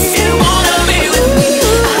 If you wanna be with me,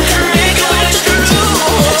 I can make your wish come true.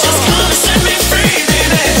 Just come and set me free,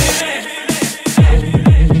 baby.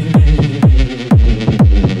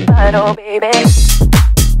 Bottle, baby.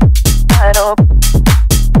 Bottle.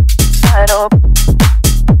 Bottle.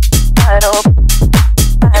 Bottle.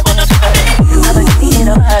 I'm a genie in a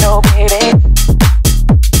bottle, baby.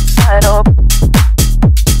 I know.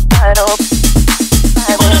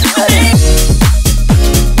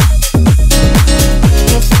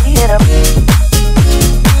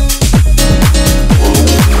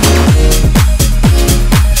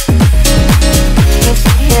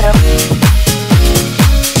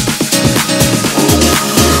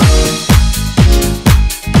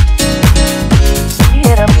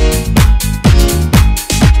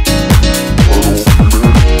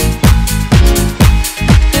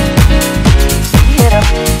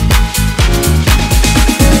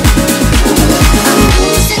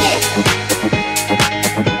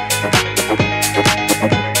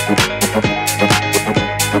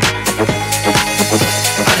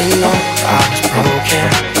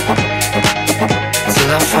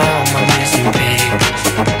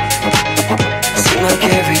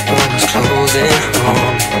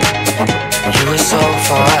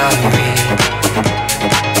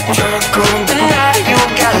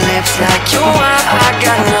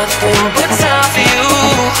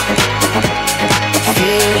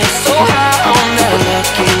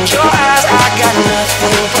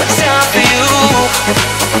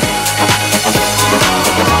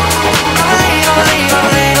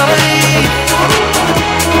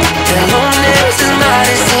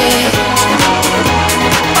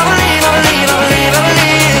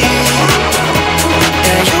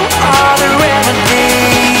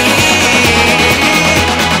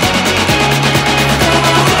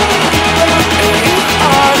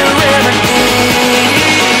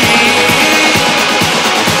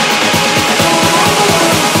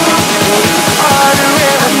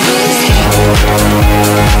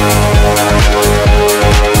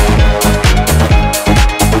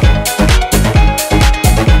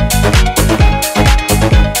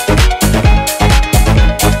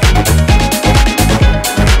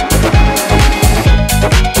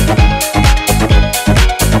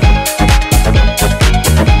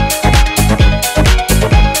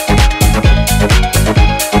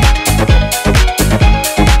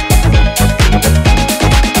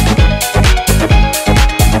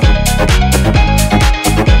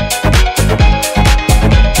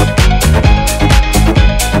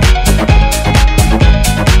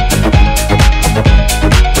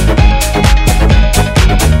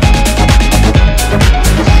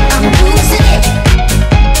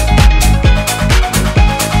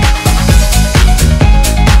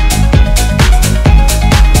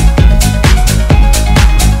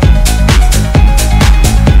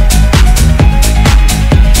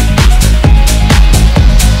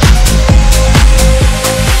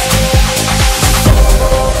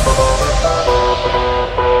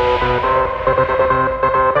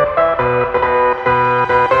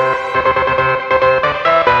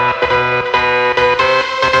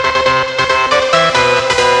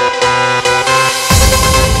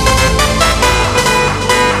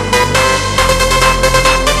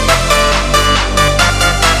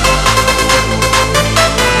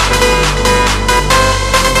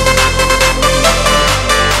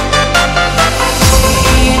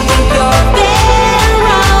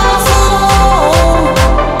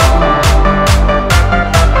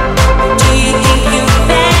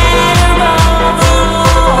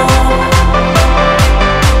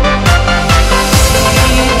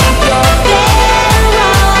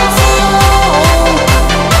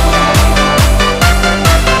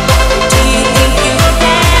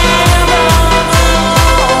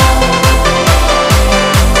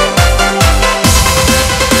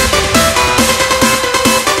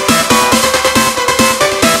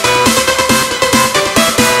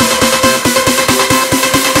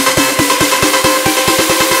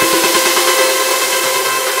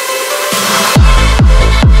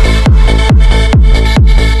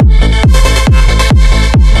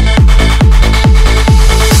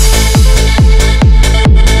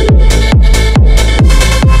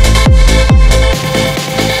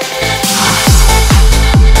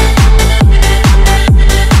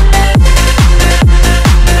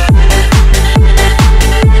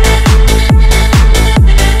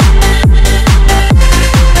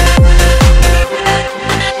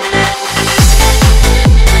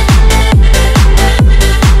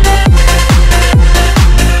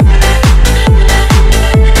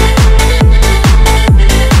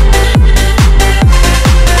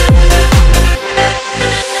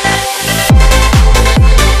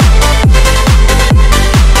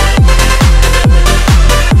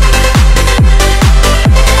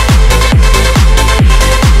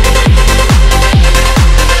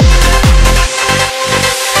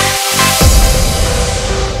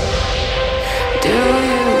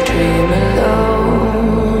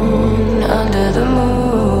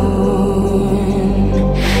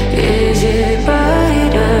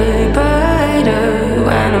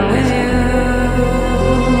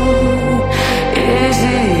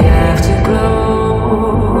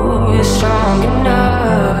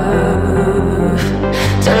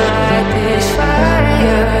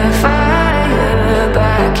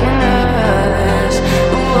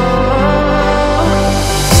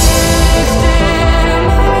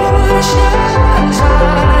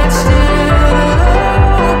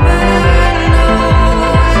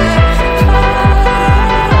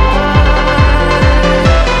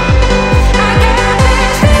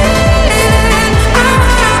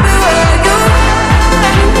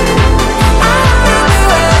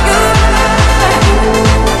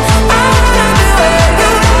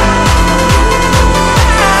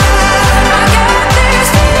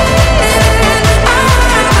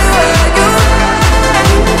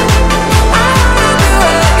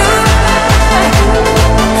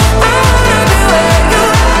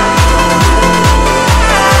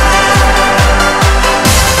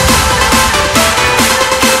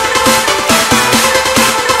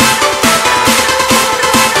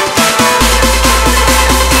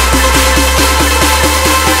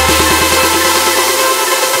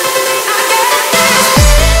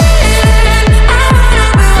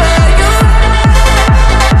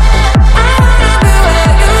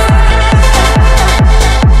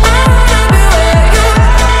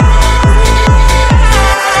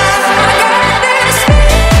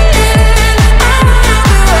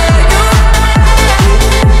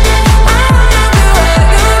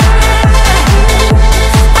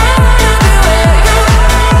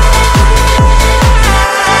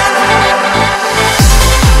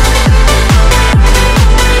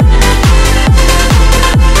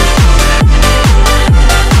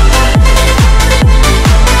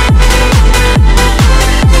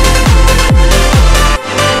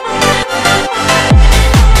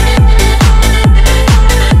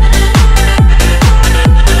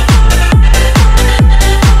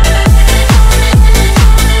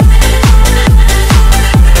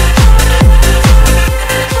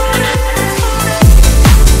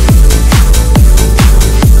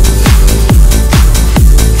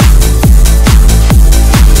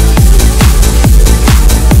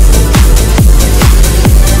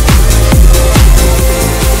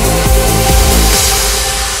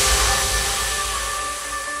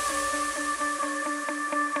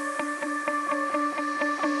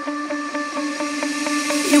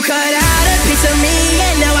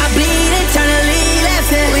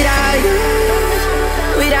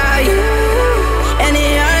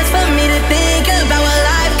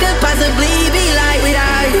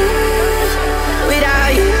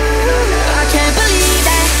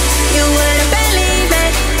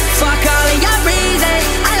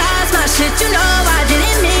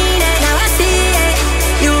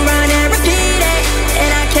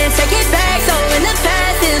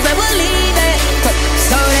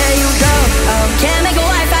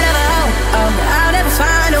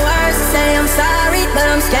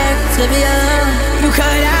 Sylvia. You cut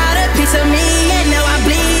out a piece of me, and now I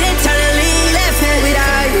bleed internally. Left hand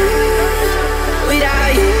without you,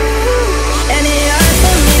 without you. And it hurts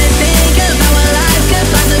for me to think about what life could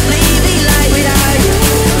possibly be like without you,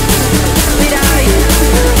 without you.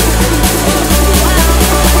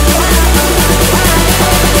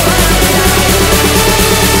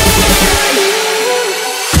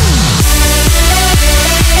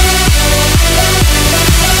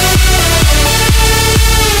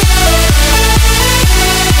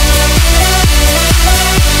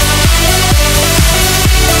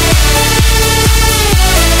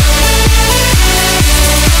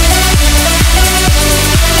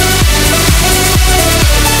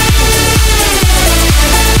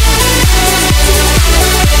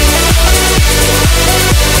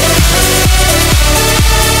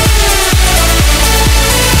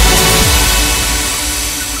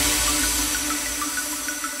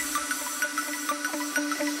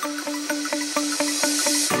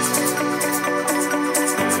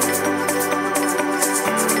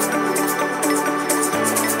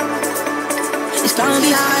 It's gonna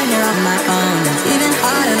be hard here on my own. It's even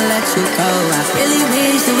harder to let you go. I really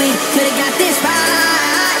wish that we could've got this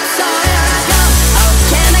right. So here I go. Oh,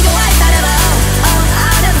 can't make a white out of a O. Oh,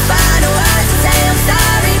 I'll never find a word to say I'm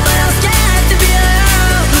sorry, but I'm scared to be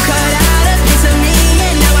alone. You cut out a piece of me,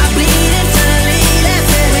 and now I bleed internally.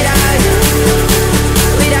 Left it without you,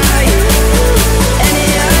 without you. And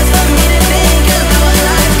it hurts for me to think about what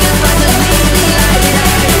life could possibly be like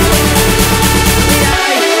without you,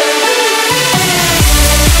 without you.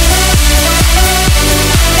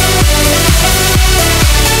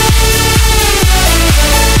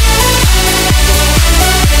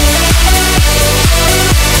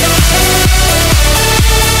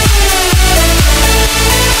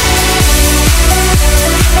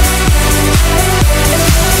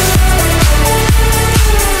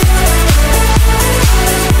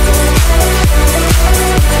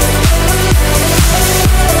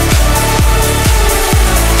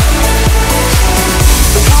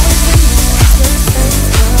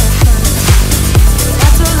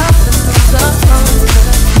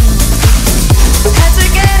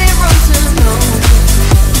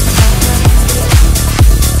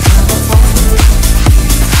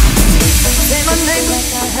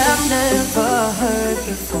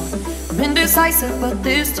 But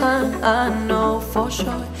this time I know for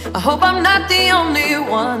sure. I hope I'm not the only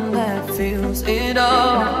one that feels it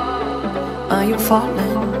all. Are you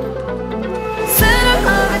falling? Center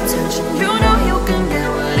of attention, you know you can get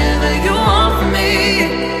whatever you want from me.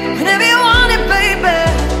 Whenever you want it, baby.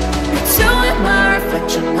 It's you and my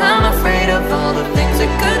reflection. I'm afraid of all the things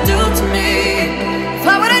it could do to me. If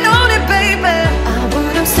I would've known it, baby, I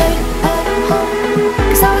would've stayed at home.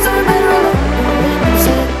 Cause I was on better alone. When you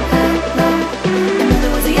said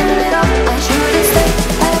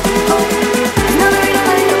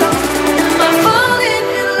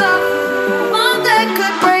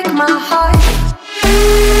my heart.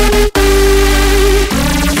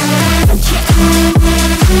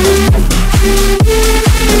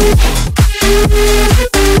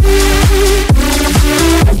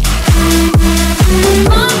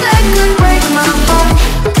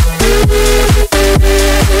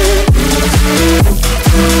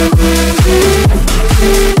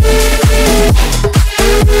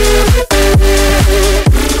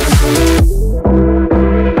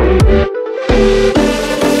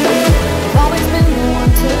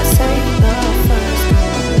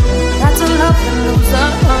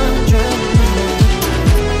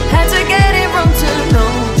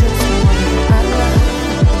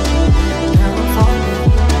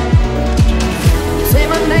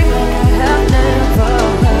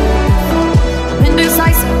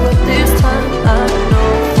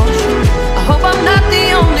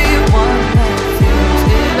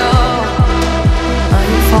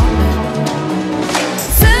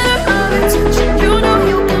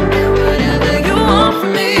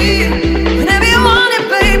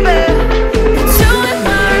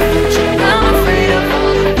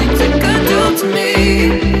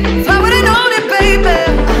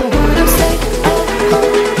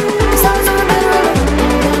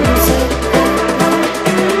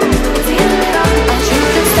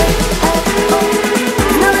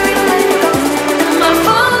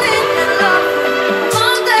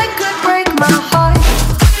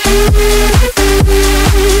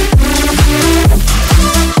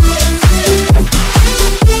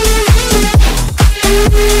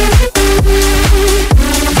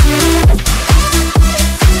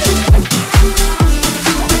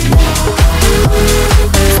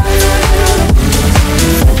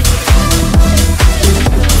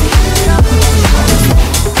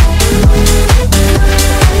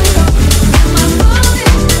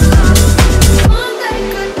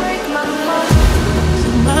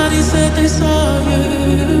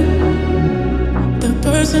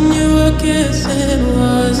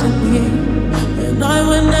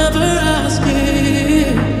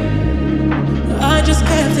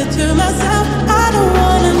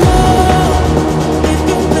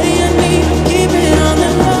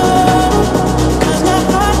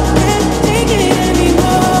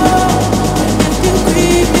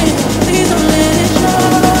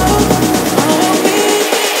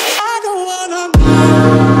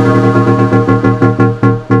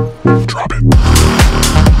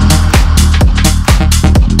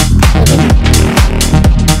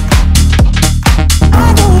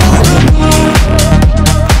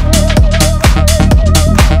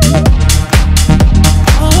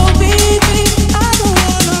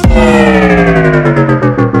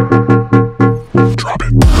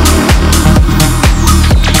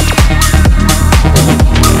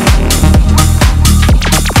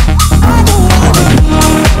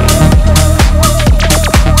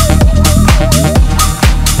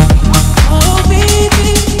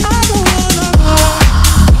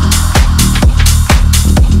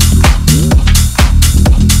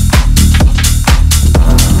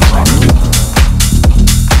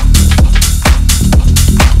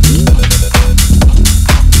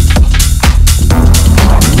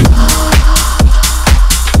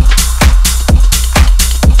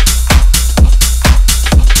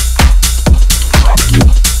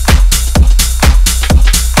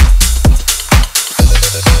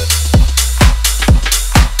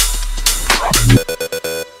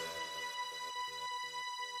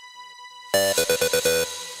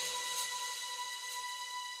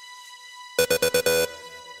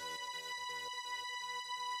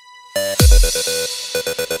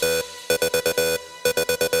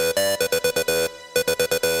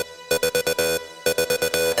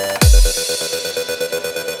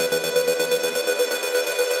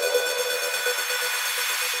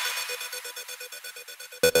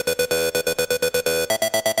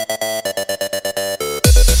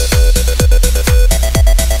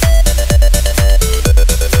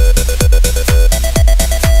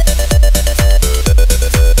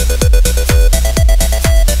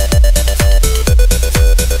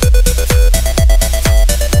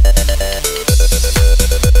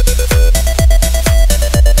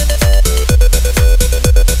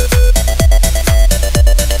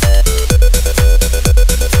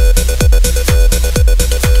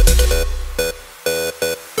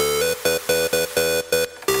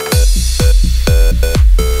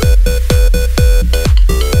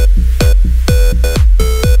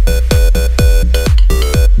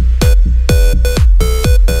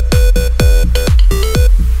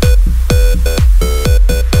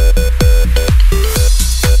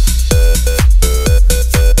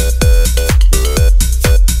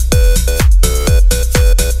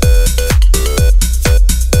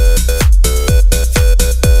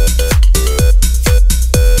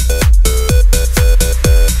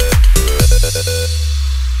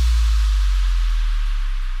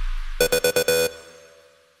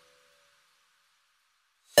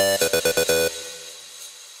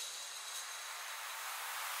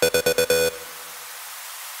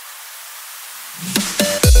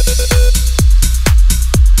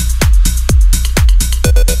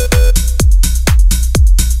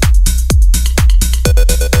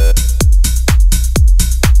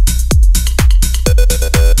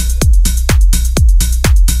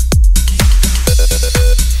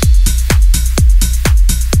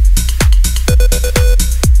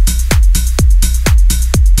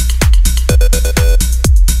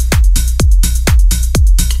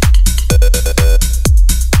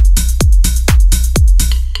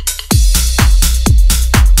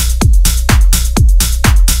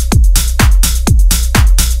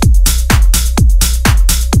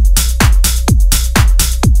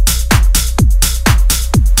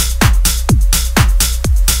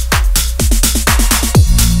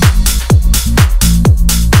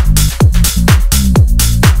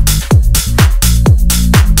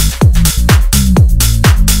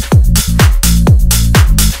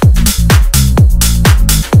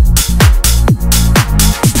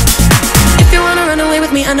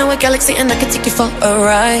 I know a galaxy and I can take you for a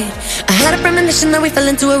ride. I had a premonition that we fell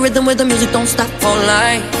into a rhythm where the music don't stop for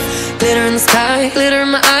life. Glitter in the sky, glitter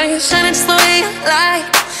in my eyes, shining just the way I like.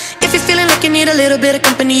 If you're feeling like you need a little bit of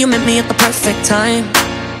company, you met me at the perfect time.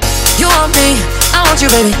 You want me, I want you,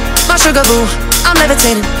 baby. My sugar boo, I'm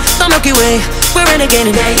levitating. The Milky Way, we're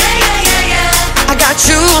renegading. Yeah, yeah, yeah, yeah, yeah. I got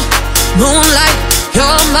you, moonlight,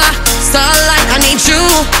 you're my starlight. I need you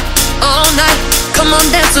all night. Come on,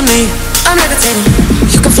 dance with me, I'm levitating.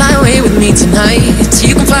 You can fly away with me tonight.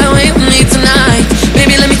 You can fly away with me tonight.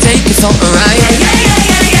 Baby, let me take you for a ride. Yeah, yeah, yeah,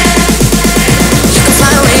 yeah, yeah. You can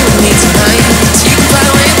fly away with me tonight. You can fly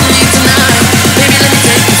away with me tonight. Baby, let me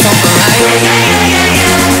take you for a ride. Yeah, yeah, yeah, yeah,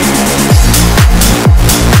 yeah.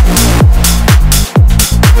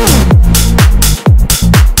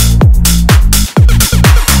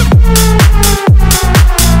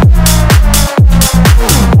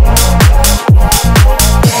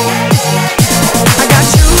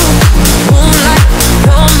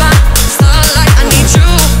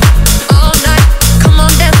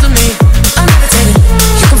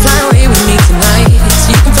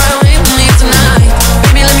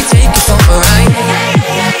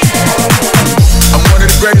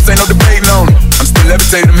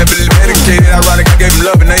 I'm heavily medicated, ironic, I gave him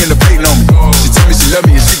love and they end up hating on me. She told me she love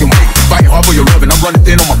me and she can wait. Fighting hard for your love and I'm running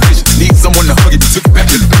thin on my patience. Need someone to hug it, you took it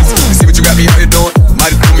back to the basics. You see what you got me out here doing?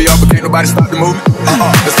 Might have threw me off, but can't nobody stop the movement.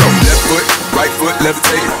 Let's go. Left foot, right foot,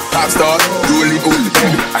 levitating. Pop star, do a leap with the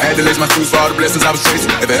baby. I had to lace my shoes for all the blessings I was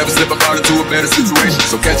chasing. If I ever slip, I fall into a better situation.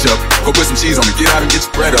 So catch up, go put some cheese on me, get out and get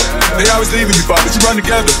your bread up. They always leaving me, but you run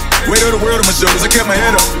together. Weight of the world on my shoulders, I kept my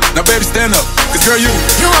head up. Now baby, stand up, cause girl, you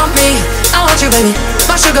want me, I want you, baby.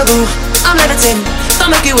 My sugar boo, I'm levitating. The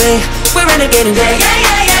Milky Way, we're renegading. Yeah, yeah,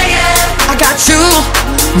 yeah, yeah, yeah. I got you,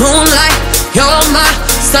 moonlight, you're my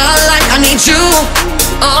starlight. I need you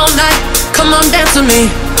all night. Come on, dance with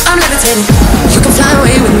me, I'm levitating. You can fly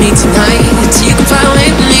away with me tonight. You can fly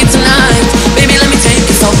away with me tonight. Baby, let me take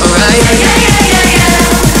you for a ride. Yeah, yeah, yeah, yeah, yeah.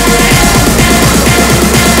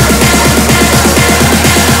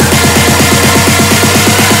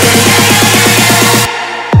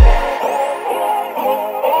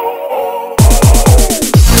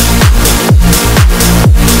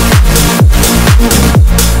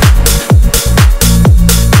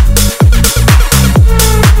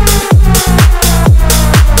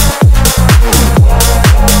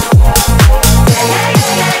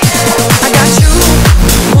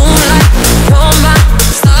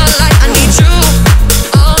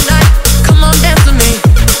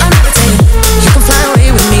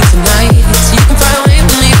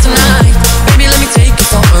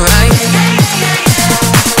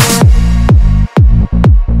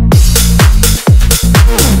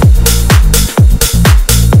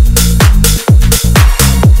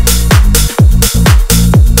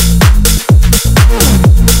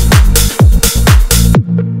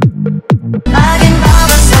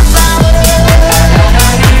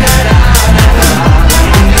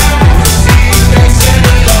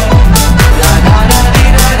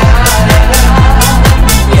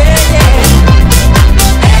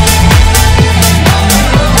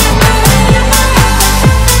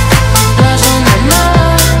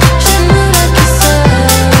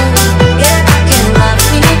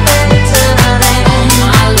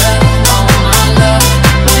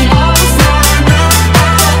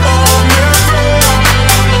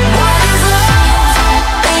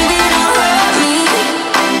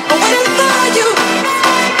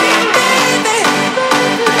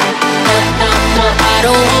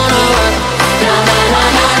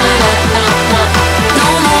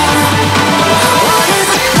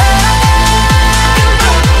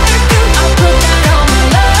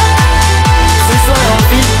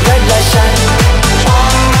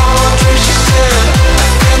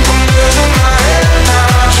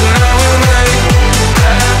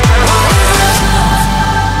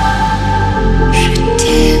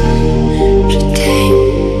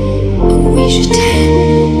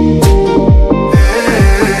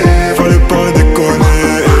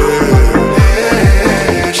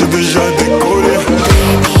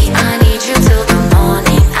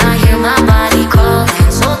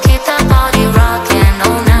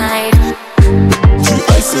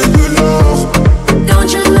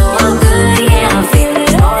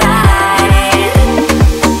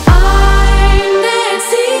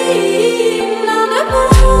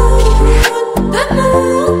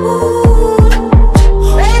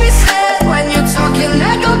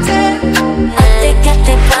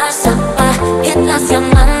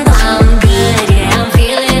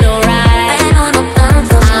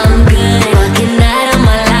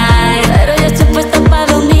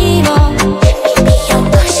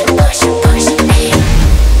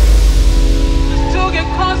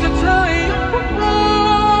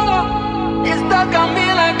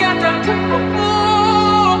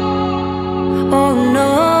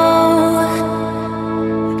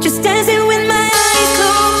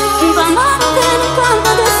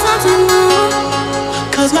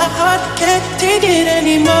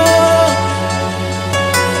 anymore.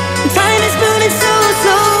 Time is moving so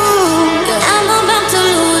slow. I'm about to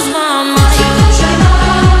lose my mind.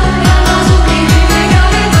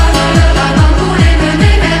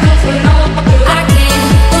 I can't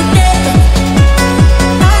forget.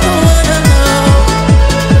 I don't wanna know.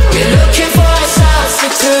 We're looking for a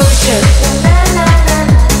substitution.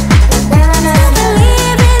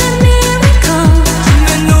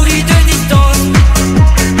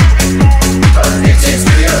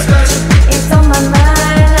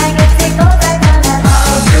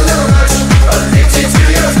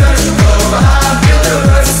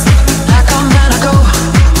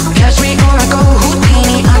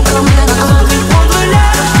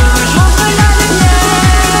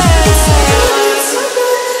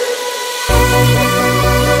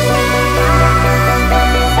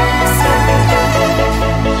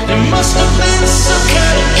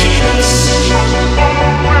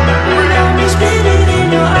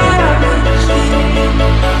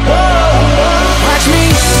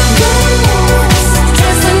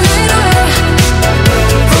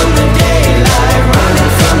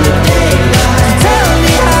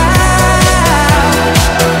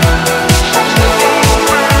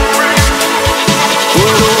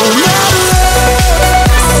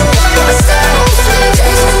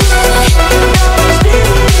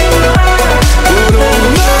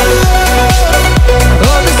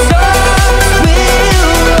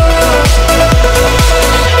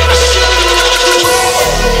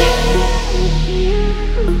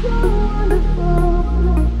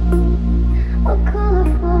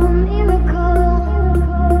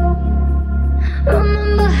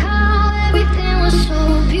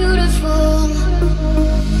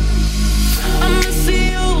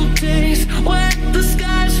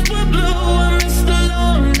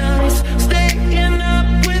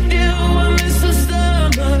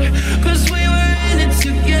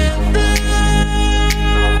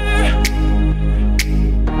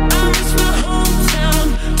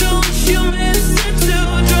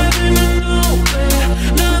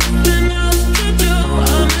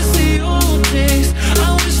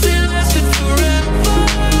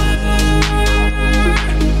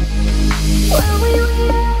 When we were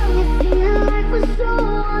young, it feel like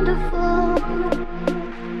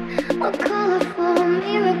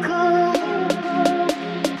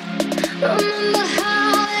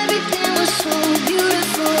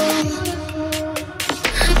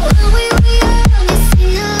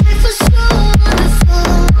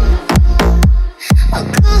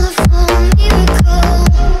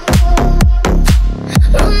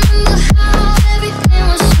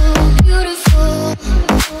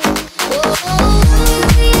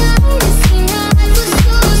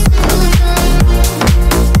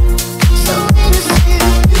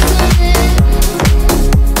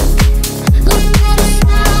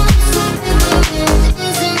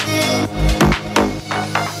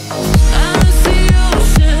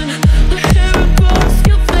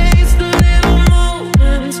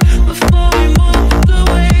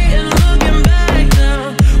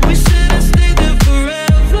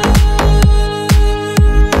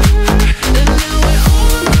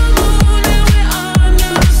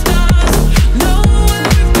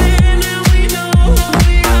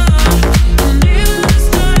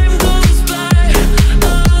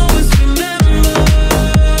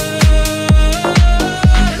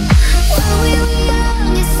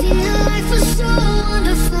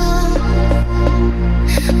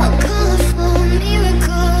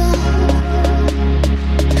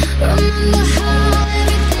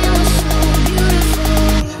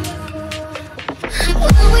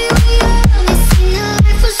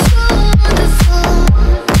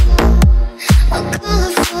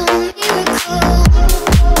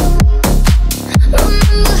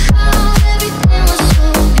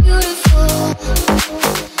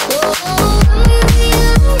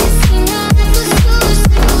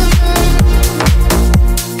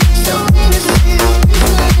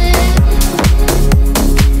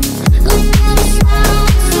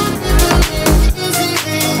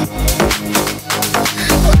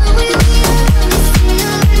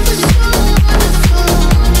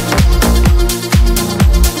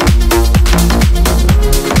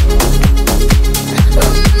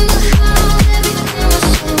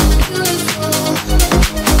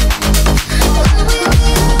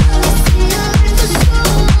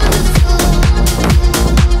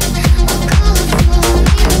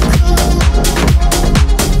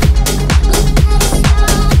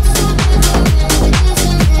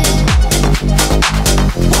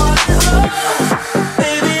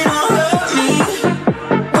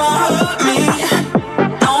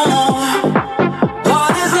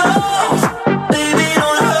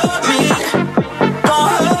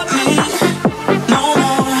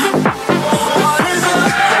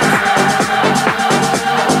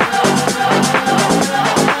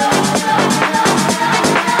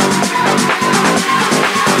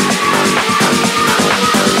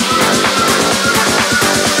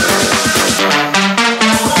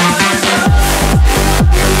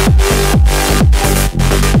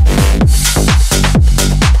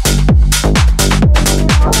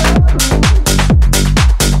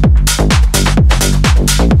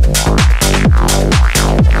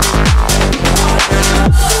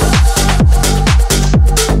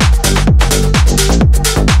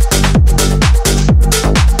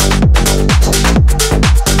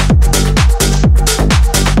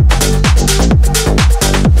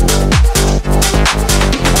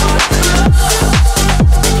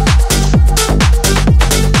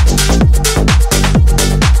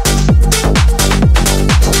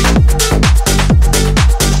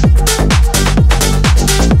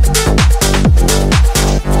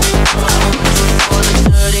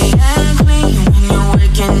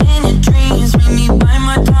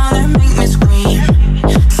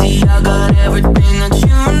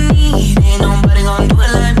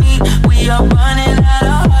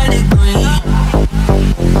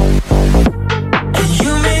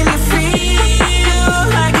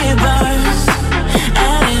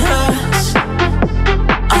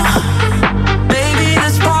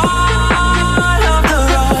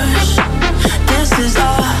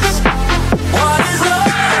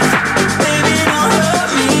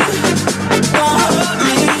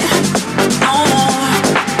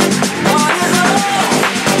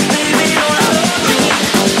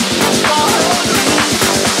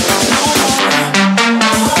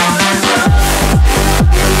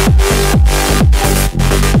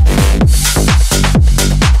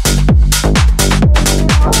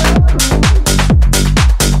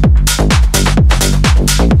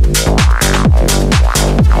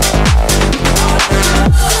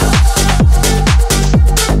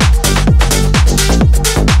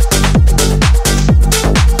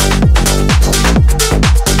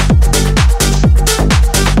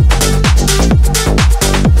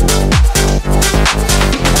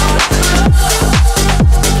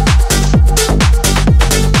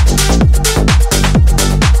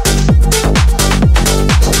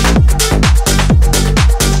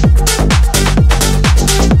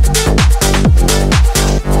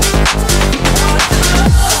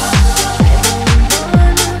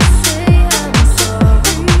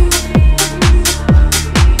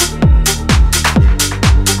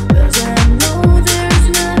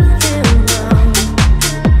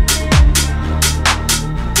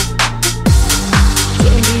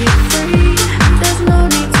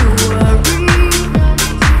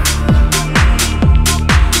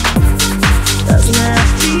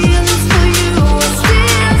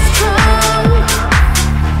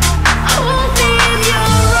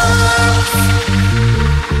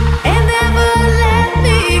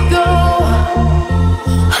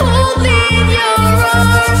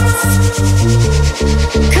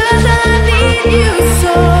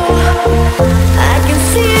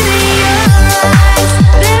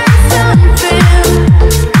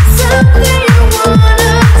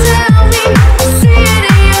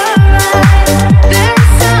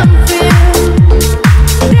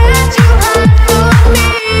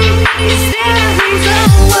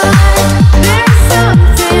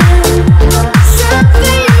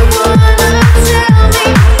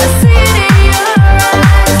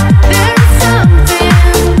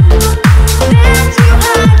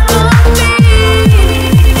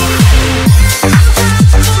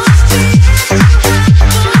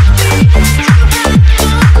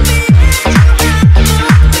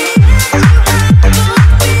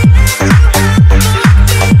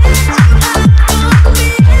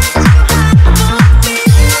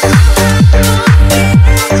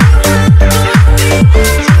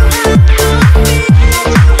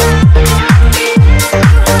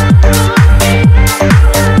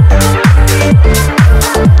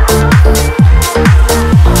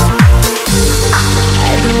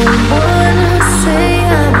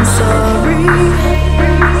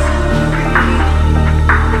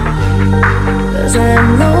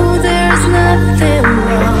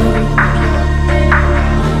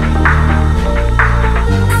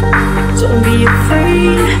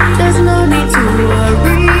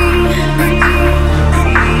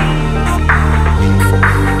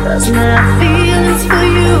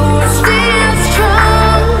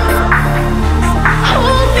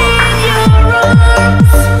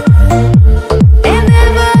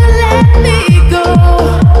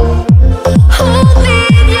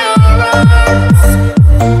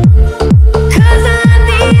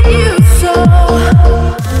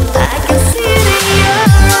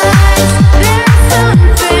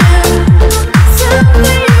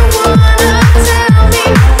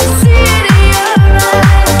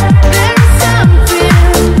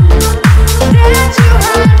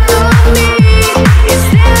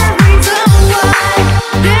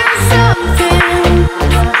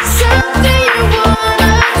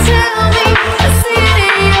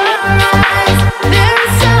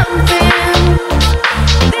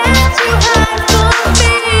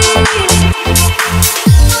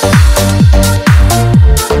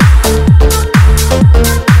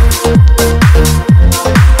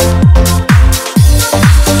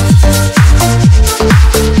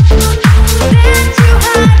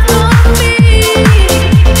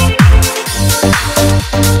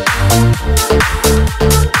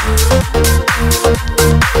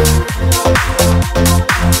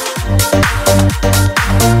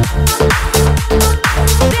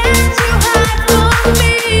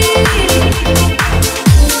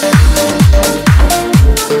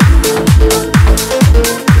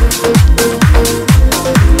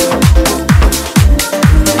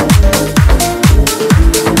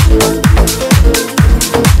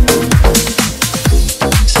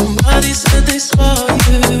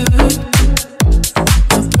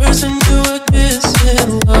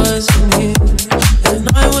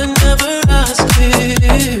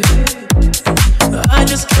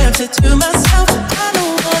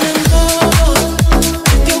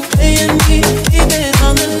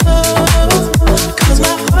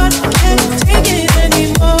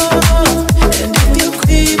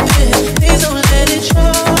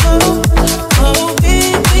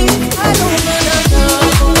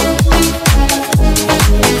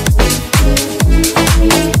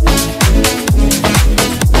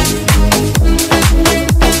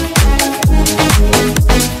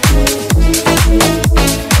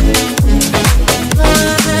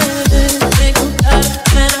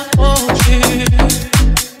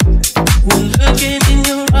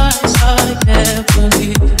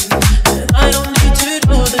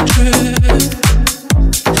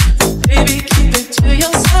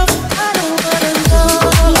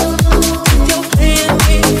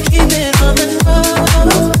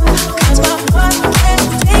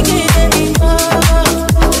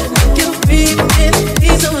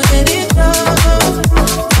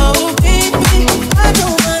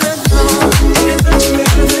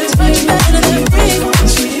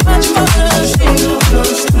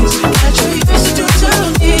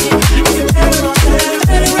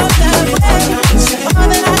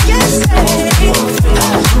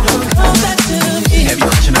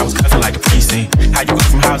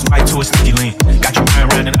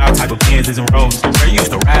diamonds and roses. Girl, you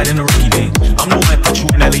used to ride in the Ricky Dean. I'm the one put you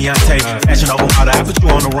in that Leontay. Fashion over water, I put you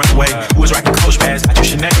on the runway. Who was rocking Coach bags, got you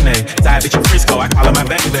Sinead. Side bitch in Frisco, I call her my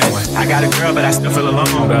baby. I got a girl, but I still feel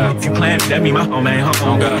alone. If you playing, that mean my home ain't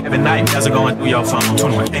home. Every night, bells are going through your phone.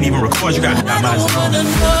 Ain't even record, you gotta got my zone.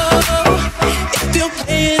 If you're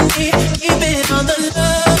playing me, keep it on the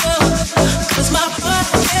low. Cause my heart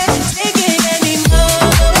can't take it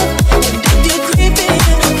anymore. And if you're creeping,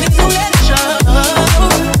 please don't let it show.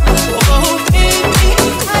 Oh baby,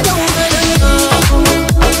 I don't wanna know.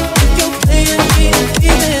 If you're playing me,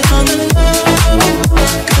 keep it on the low.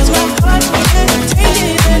 Cause my heart can't take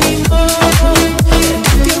it anymore. And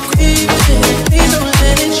if you're creeping, please don't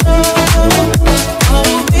let it show. Oh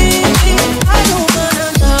baby, I don't wanna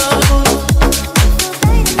know.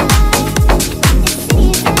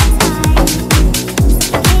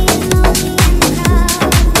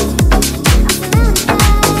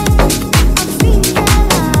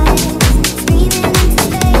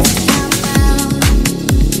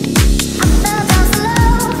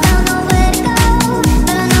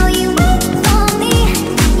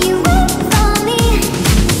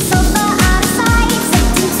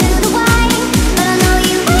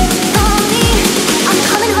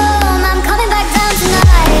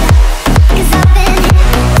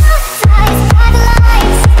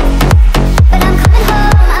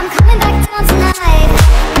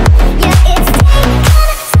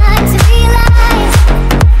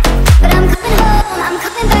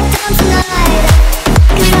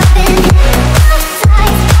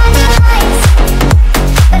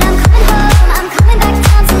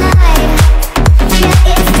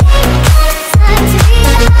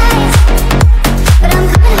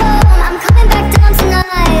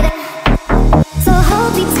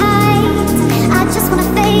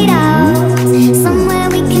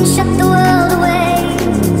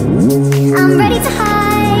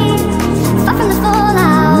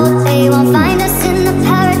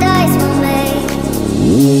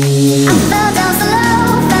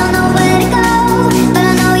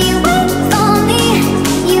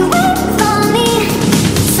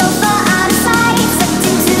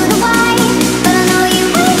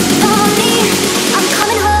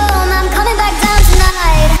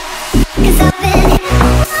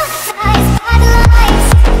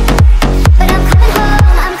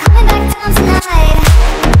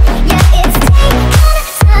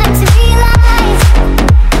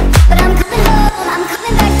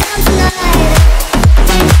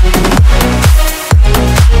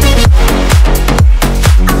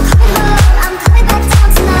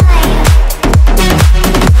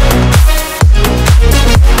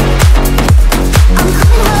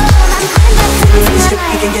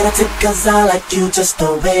 Cause I like you just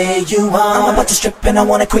the way you are. I'm about to strip and I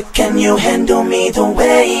want it quick. Can you handle me the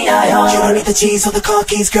way I are? You don't need the G's or the car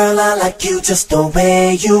keys, girl. I like you just the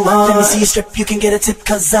way you are. Let me see you strip, you can get a tip.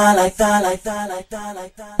 Cause I like that, like that, like that,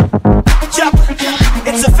 like that. Jump,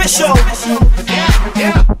 it's official.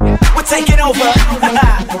 We're taking over.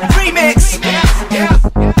 Remix.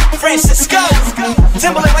 Francisco.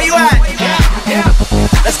 Timberlake, where you at?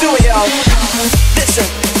 Let's do it, yo. Listen.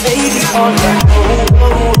 Baby, on that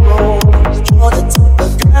you're the type of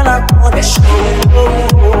girl I wanna show.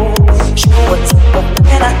 Show what type of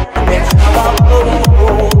man I am and how I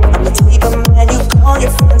roll. I'm the type of man you call your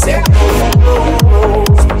friends and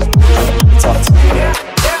talk to me.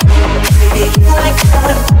 Baby, you like how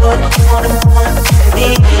to put on a fun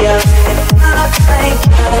media. And I ain't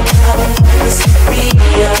gotta be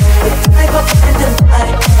superior. The type of friend that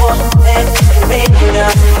I want and radio.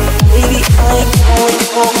 Baby, I ain't going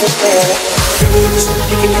over there.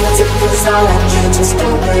 You can get a tip cause I like you just the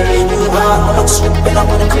way you are. I'm stripping, I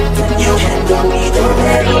wanna cook and you handle me the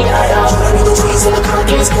way I are. You don't need the cheese or the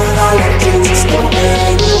cookies, girl, I like you just the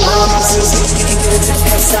way you are. You can get a tip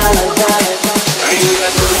cause I like that.